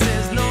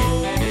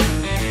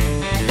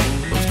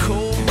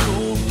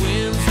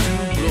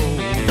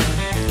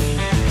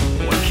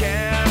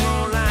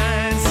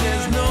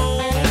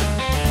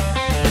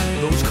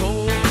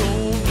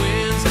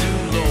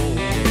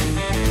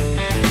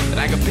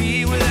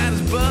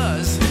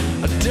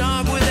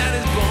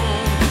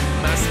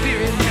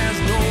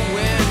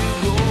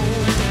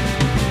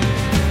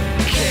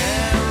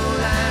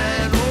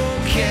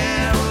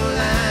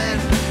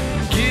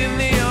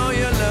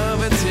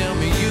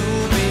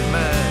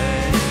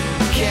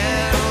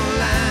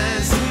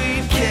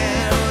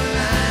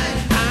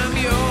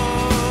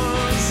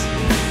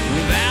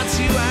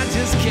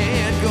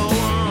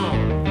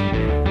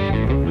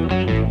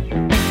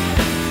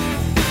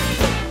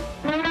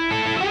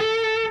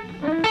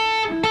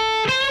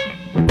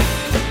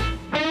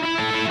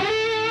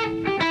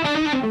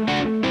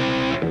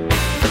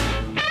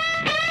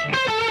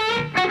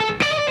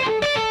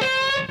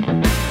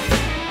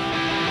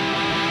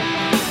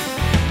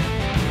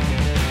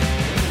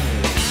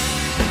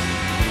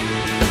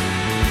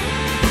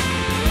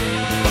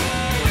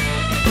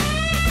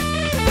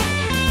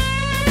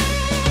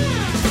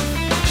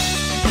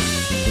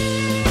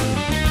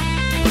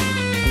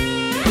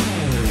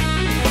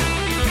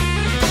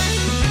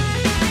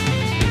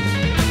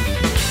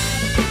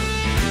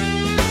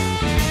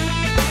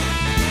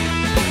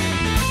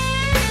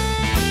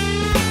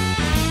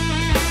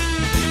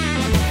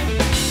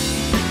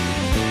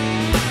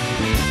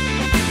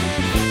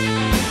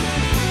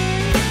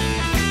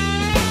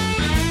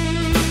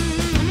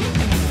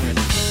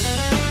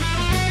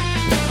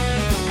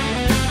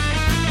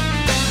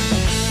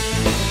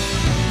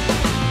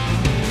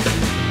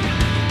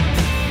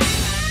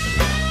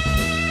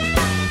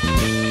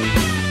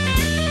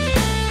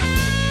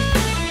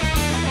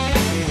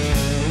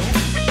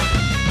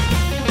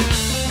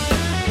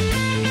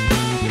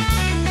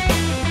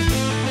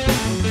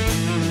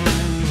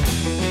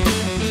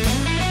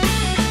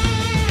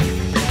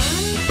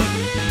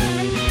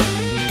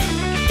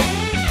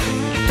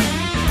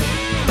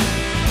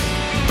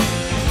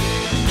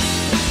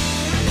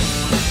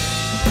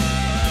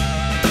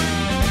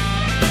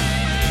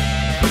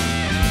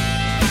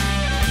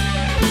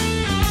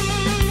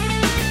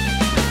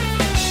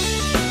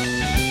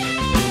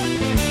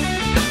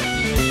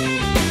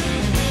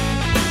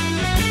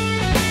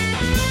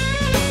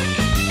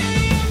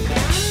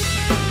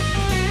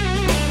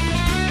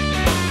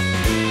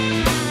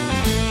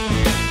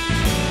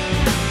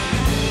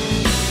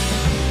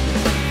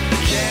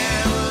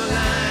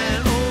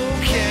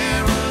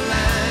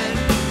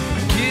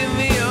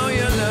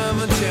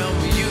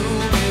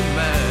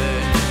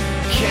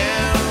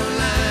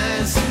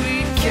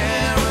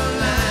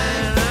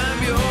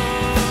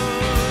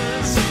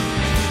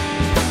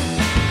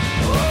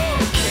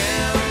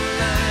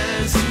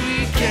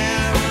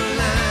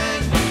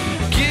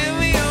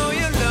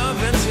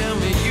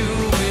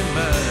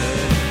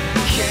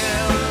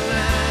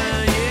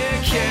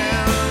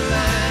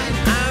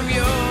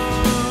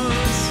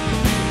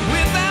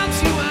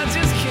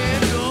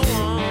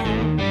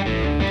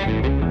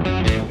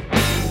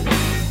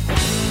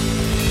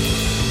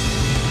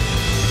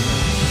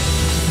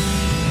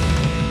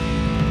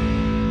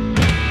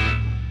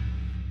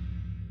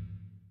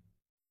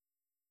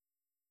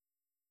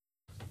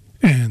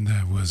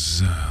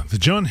was the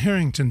John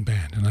Harrington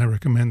Band, and I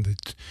recommend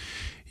that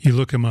you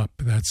look him up.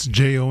 That's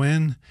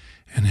Jon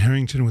and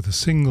Harrington with a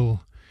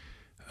single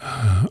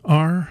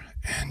R,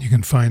 and you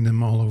can find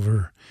them all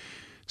over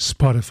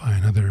Spotify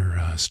and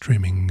other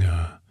streaming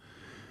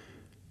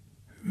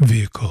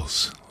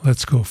vehicles.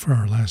 Let's go for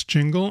our last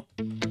jingle.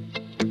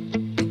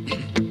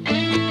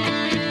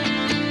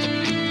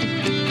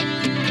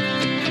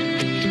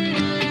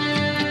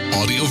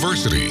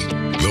 AudioVersity,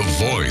 the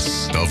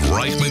voice of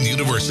Reichman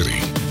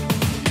University.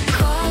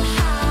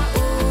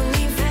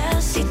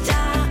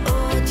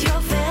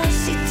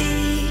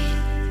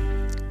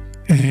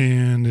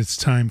 And it's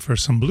time for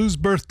some blues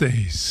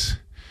birthdays.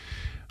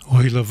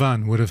 Roy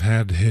Levan would have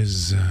had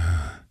his,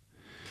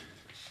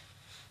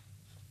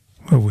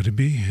 what would it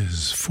be?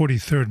 His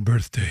 43rd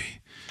birthday,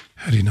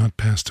 had he not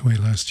passed away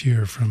last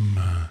year from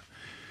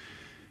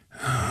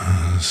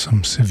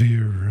some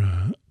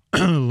severe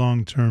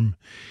long-term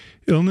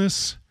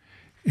illness.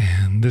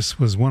 And this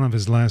was one of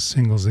his last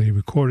singles that he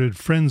recorded,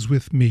 Friends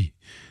With Me,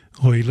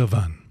 Roy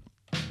Levan.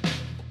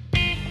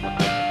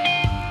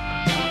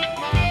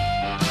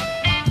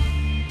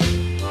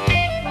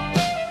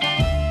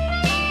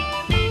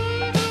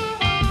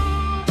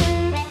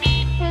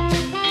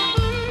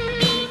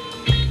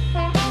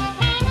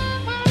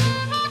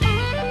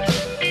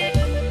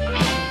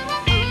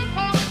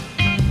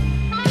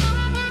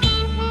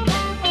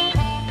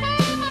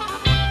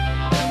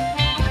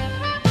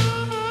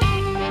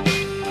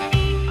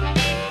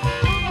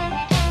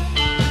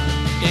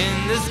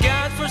 In this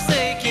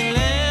godforsaken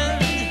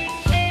land,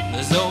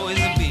 there's always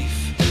a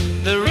beef.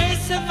 There is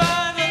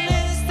survival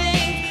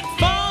instinct,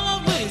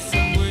 followed with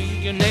some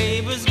your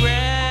neighbor's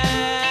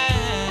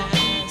grass.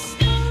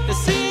 It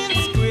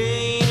seems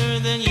greater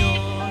than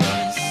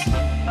yours.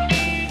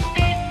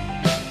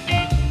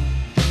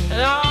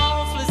 An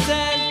awfully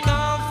sad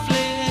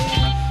conflict,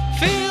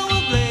 filled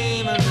with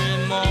blame and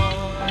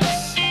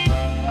remorse.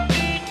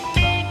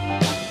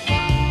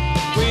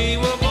 We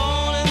were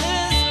born in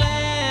this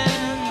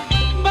land,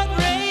 but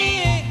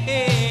raised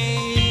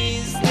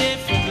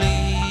differently.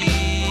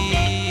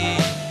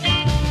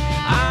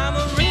 I'm a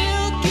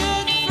real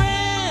good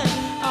friend.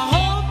 I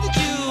hope that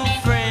you're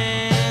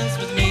friends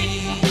with me.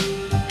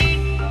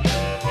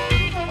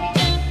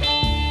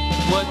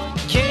 What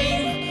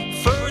came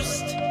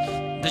first,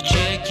 the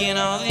chicken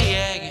or the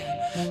egg?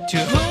 To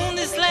whom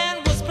this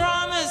land was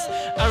promised,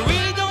 I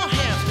really don't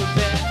have to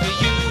beg for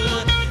you to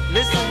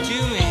listen to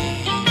me.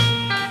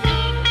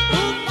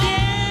 Who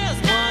cares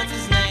what's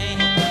his name?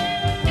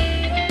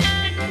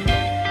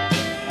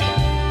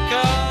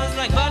 'Cause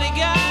like Buddy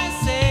Guy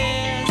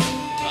says,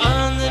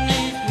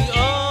 underneath we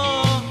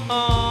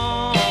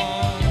all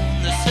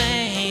the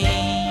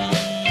same.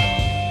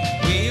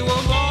 We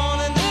were born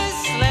in this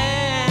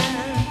land,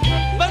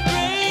 but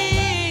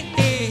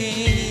raised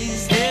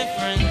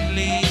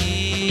differently.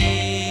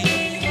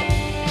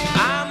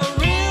 I'm a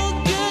real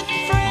good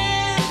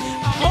friend.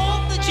 I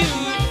hope that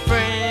you're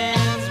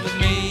friends with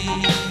me.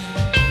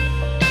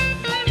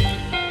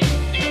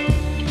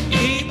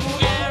 Hebrew,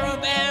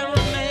 Arab,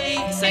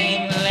 Aramaic,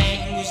 same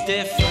language,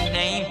 different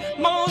name.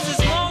 Moses,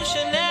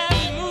 Moshe,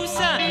 Nabi,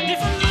 Musa,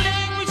 different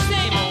language,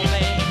 same old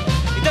name.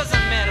 It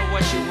doesn't matter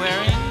what you're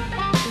wearing.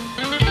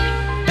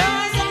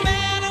 Doesn't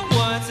matter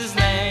what's his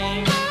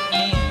name.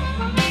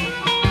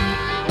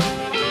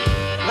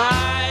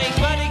 Like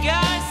Buddy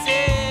Guy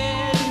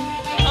said,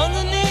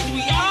 underneath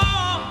we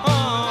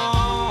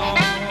all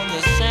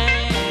the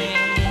same.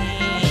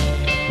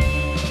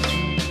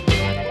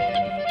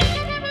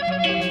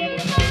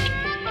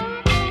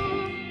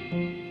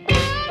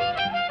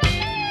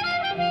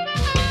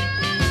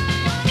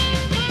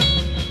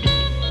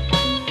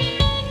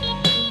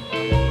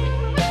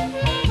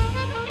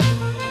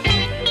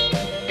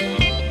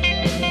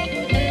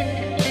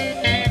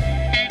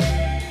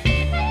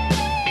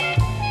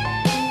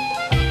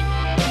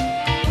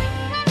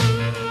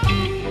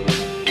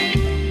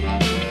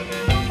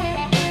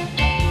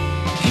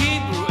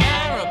 Hebrew,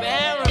 Arab,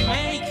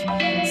 Aramaic,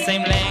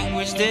 same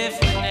language,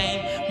 different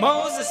name.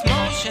 Moses,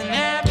 Moshe,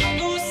 Nabi,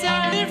 Musa,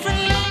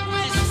 different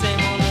language,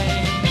 same old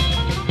name.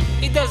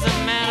 It doesn't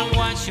matter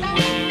what you're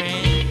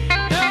wearing.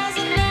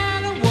 Doesn't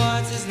matter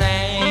what's his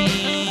name.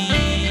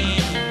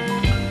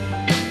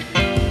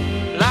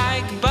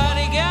 Like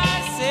Buddy Guy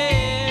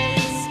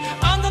says,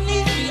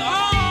 underneath we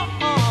all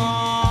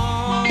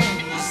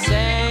the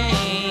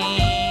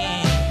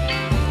same.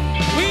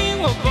 We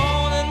were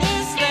born in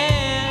this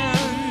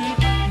land,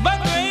 but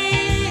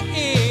raised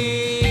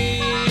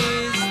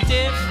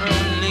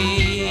differently.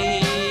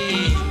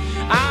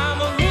 I'm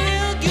a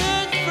real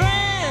good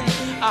friend.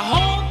 I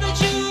hope that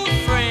you're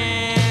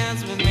friends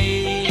with me.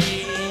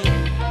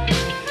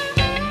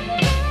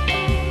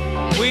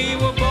 We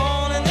were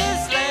born in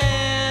this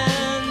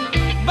land,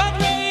 but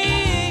raised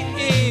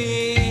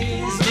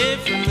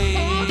differently.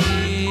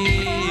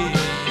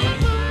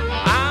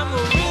 I'm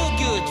a real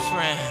good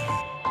friend.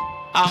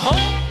 I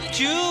hope that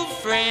you're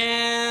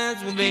friends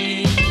with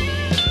me.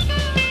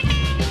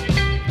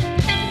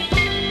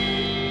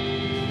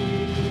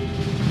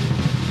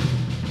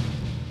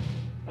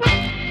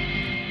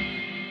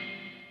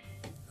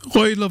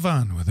 Roy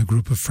Levan with a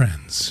group of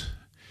friends.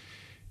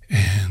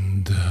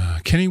 And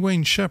Kenny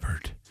Wayne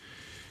Shepherd,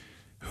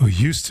 who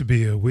used to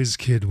be a whiz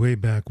kid way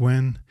back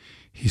when.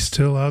 He's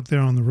still out there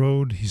on the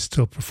road. He's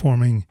still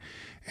performing.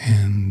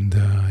 And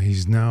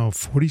he's now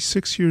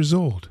 46 years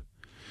old.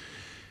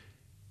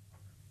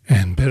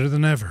 And better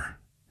than ever.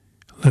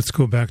 Let's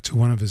go back to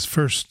one of his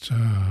first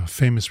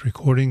famous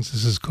recordings.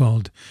 This is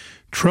called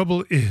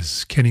Trouble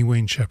Is, Kenny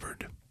Wayne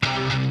Shepherd.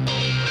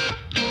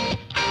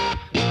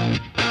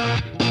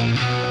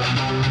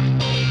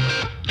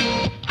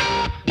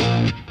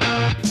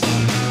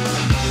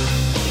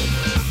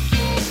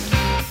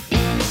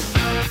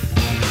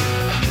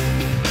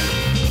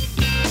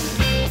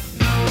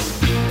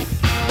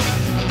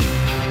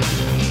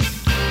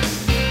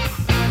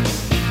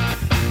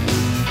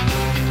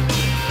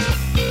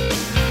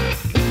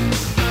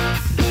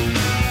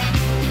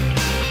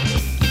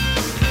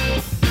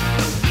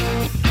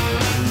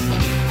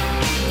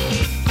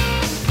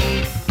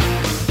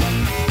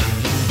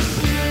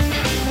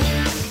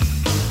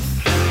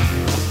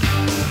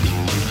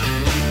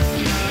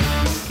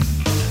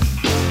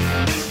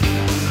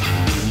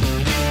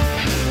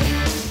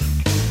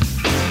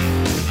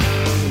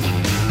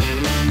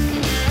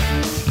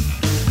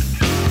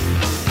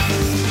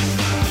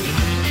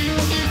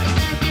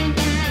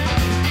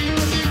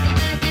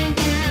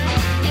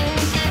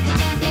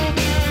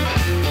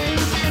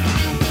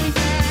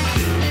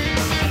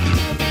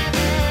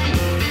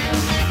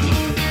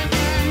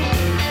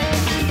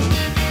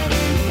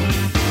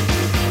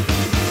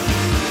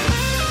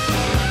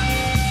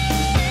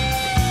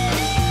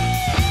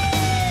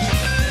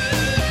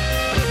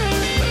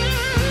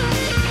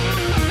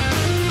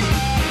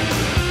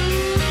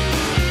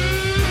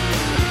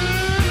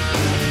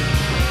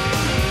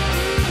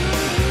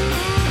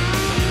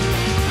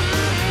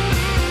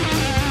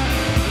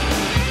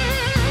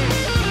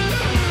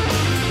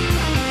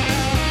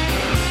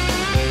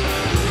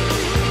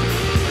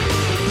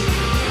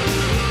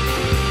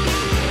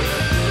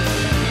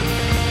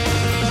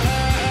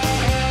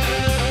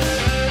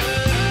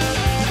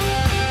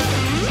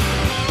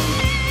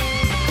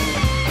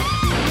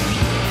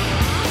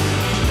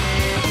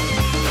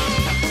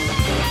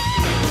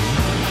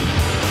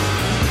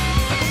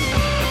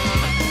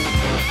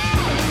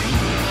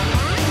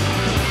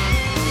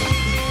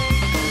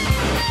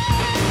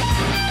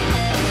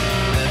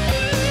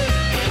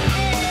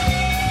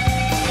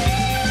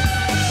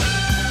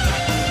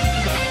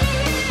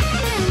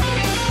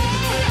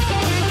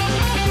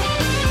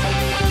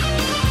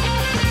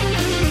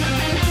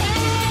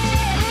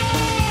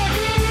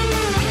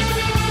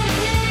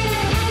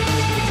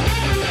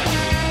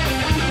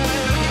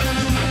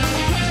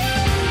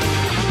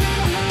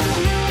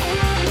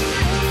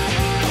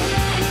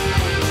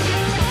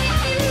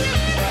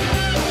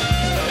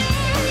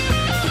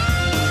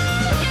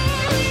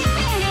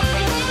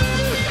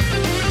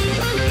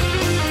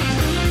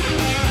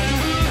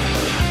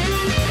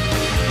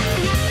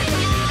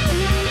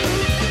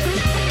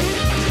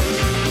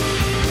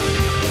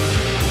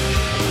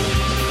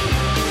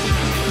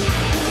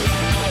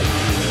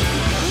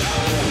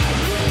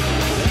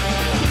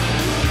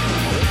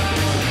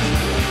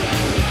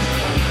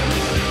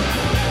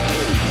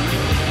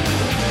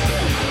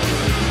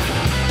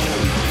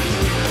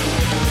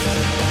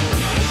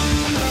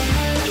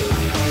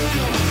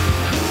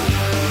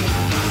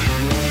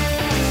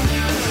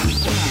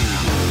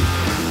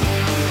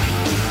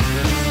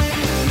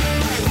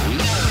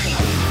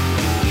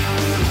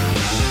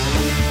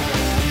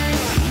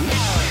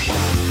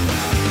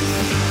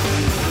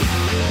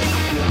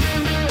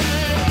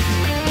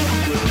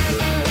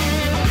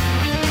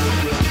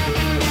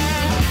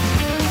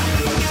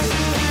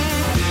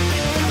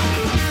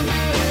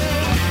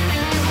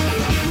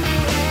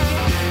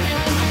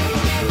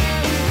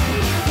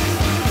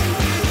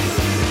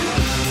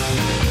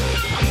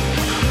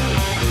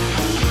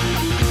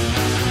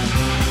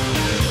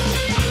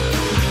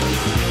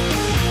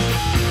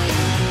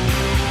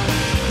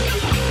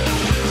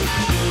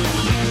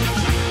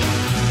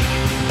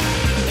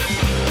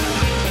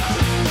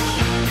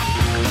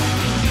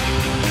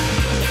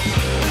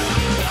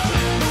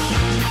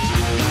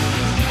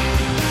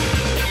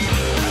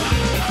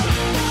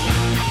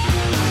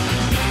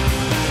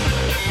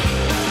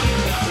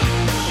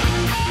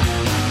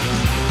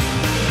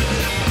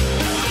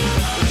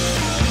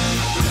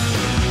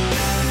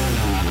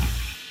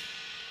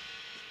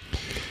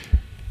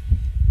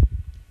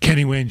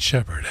 Kenny Wayne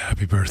Shepherd,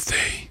 happy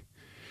birthday.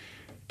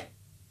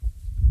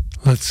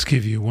 Let's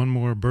give you one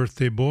more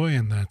birthday boy,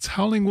 and that's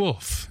Howling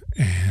Wolf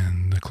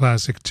and the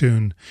classic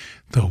tune,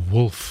 The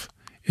Wolf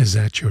is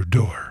at Your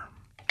Door.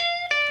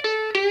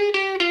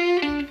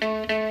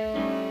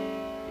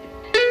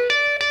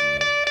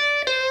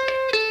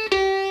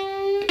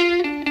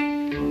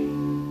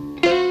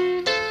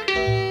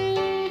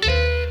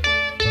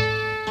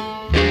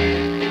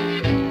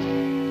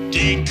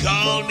 They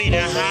call me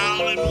the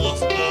Howling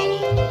Wolf, mama.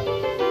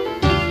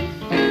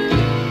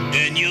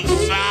 And you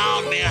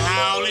found me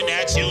howling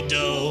at your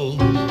door.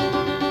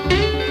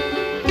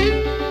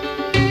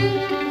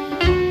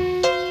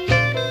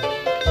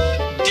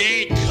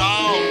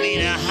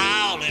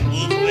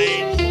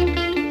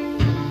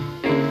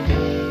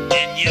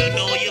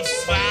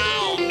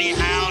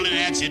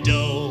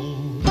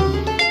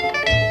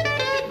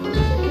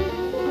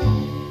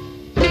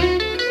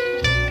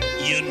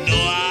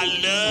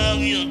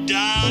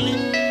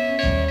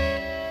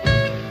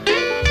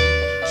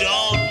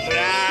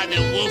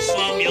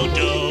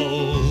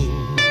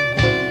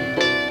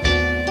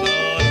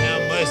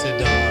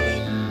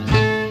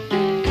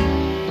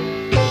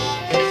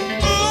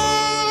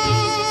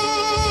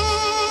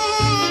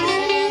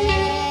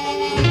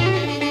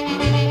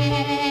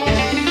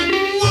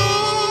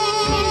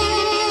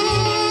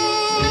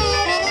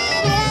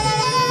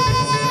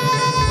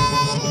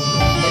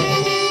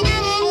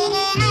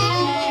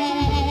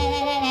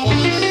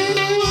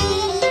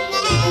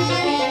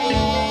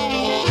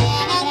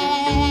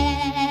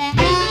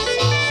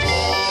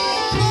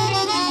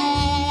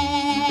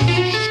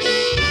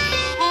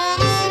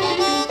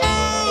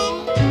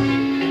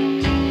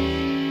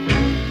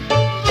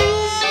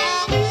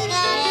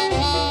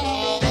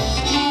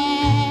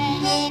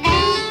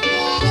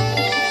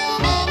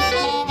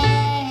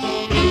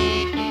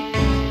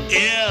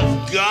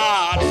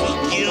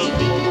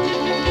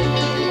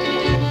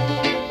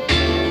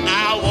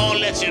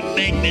 you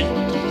make me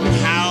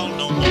howl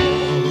no more.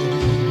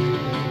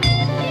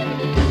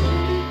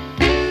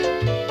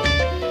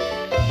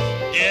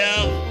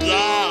 If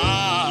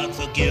God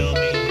forgive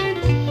me,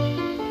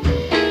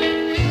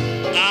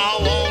 I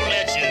won't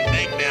let you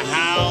make me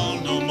howl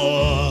no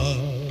more.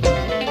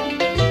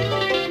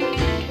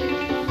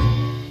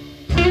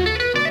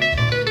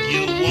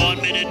 You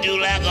want me to do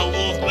like a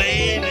wolf,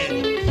 baby,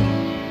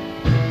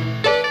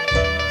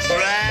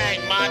 drag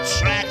my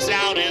tracks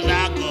out as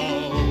I go.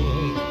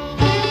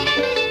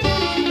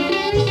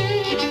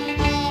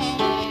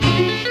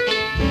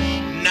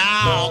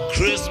 Now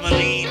Christmas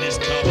Eve is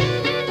coming,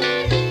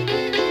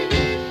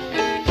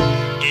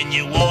 and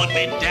you want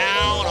me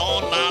down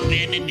on my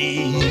bending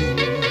knee.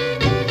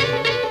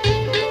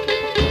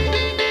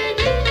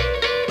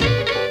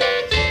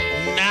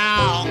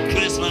 Now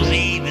Christmas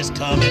Eve is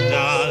coming,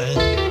 darling,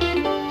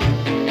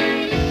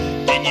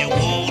 and you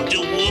want the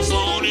wolf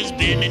on his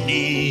bending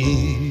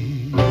knee.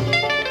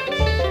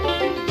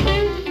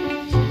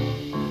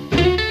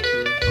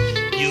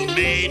 You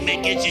made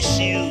me get your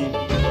shoe.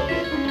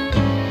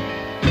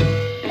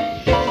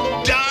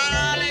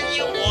 Darling,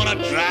 you wanna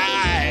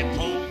drive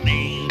for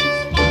me.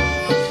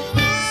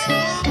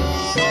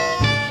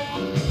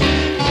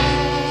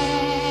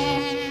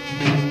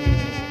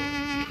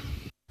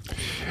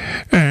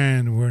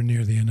 And we're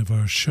near the end of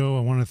our show.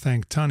 I want to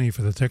thank Tani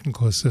for the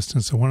technical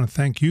assistance. I want to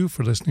thank you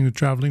for listening to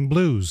Traveling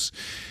Blues.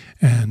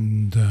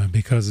 And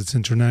because it's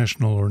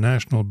International or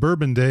National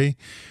Bourbon Day,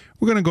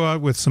 we're going to go out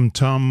with some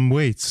Tom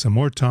Waits, some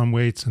more Tom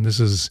Waits, and this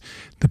is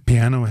The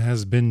Piano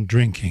Has Been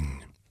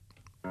Drinking.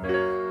 The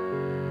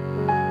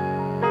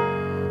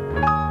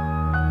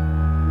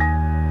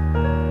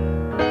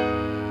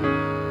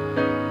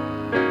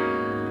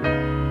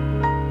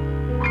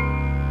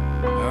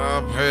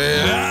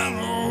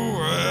piano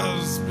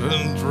has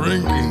been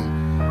drinking.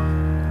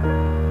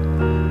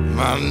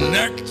 My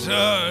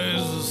nectar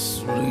is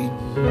asleep.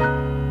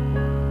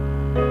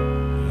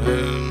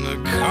 And the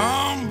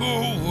combo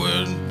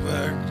went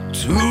back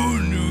to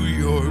New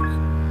York.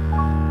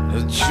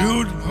 The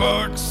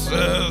jukebox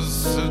says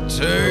to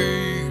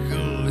take a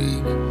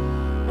leak.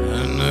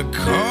 And the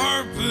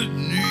carpet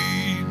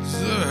needs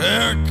a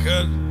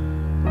haircut.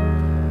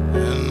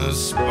 And the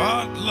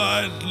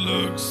spotlight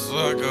looks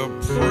like a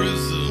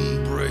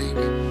prison break,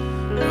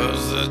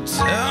 'cause the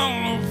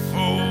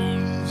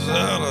telephone's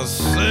out of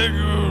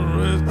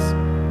cigarettes,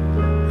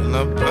 and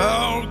the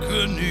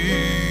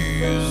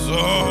balcony is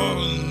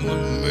on the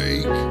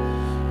make,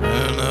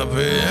 and the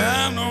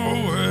piano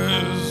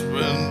has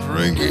been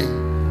drinking.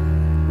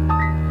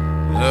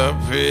 The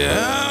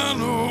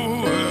piano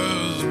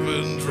has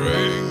been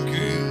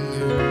drinking,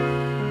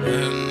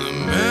 and the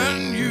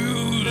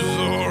menus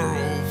are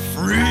all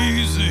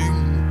freezing,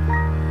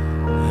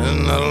 and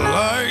the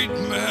light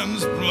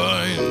man's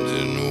blind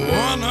in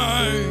one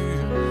eye,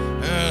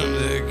 and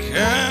he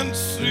can't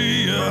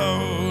see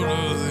out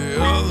of the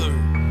other,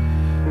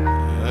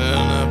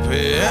 and the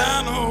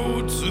piano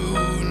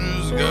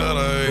tuner's got a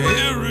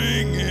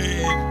hearing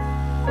aid,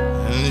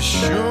 and he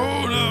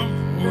showed up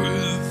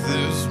with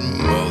his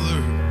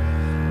mother,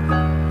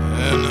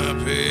 and the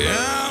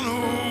piano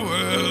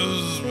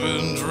has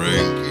been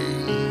drinking.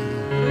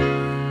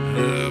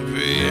 The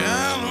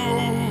piano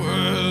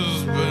has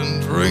been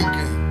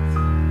drinking,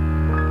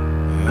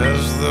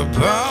 as the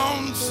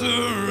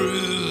bouncer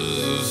is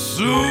a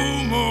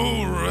sumo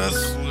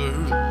wrestler,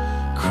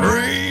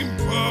 crazy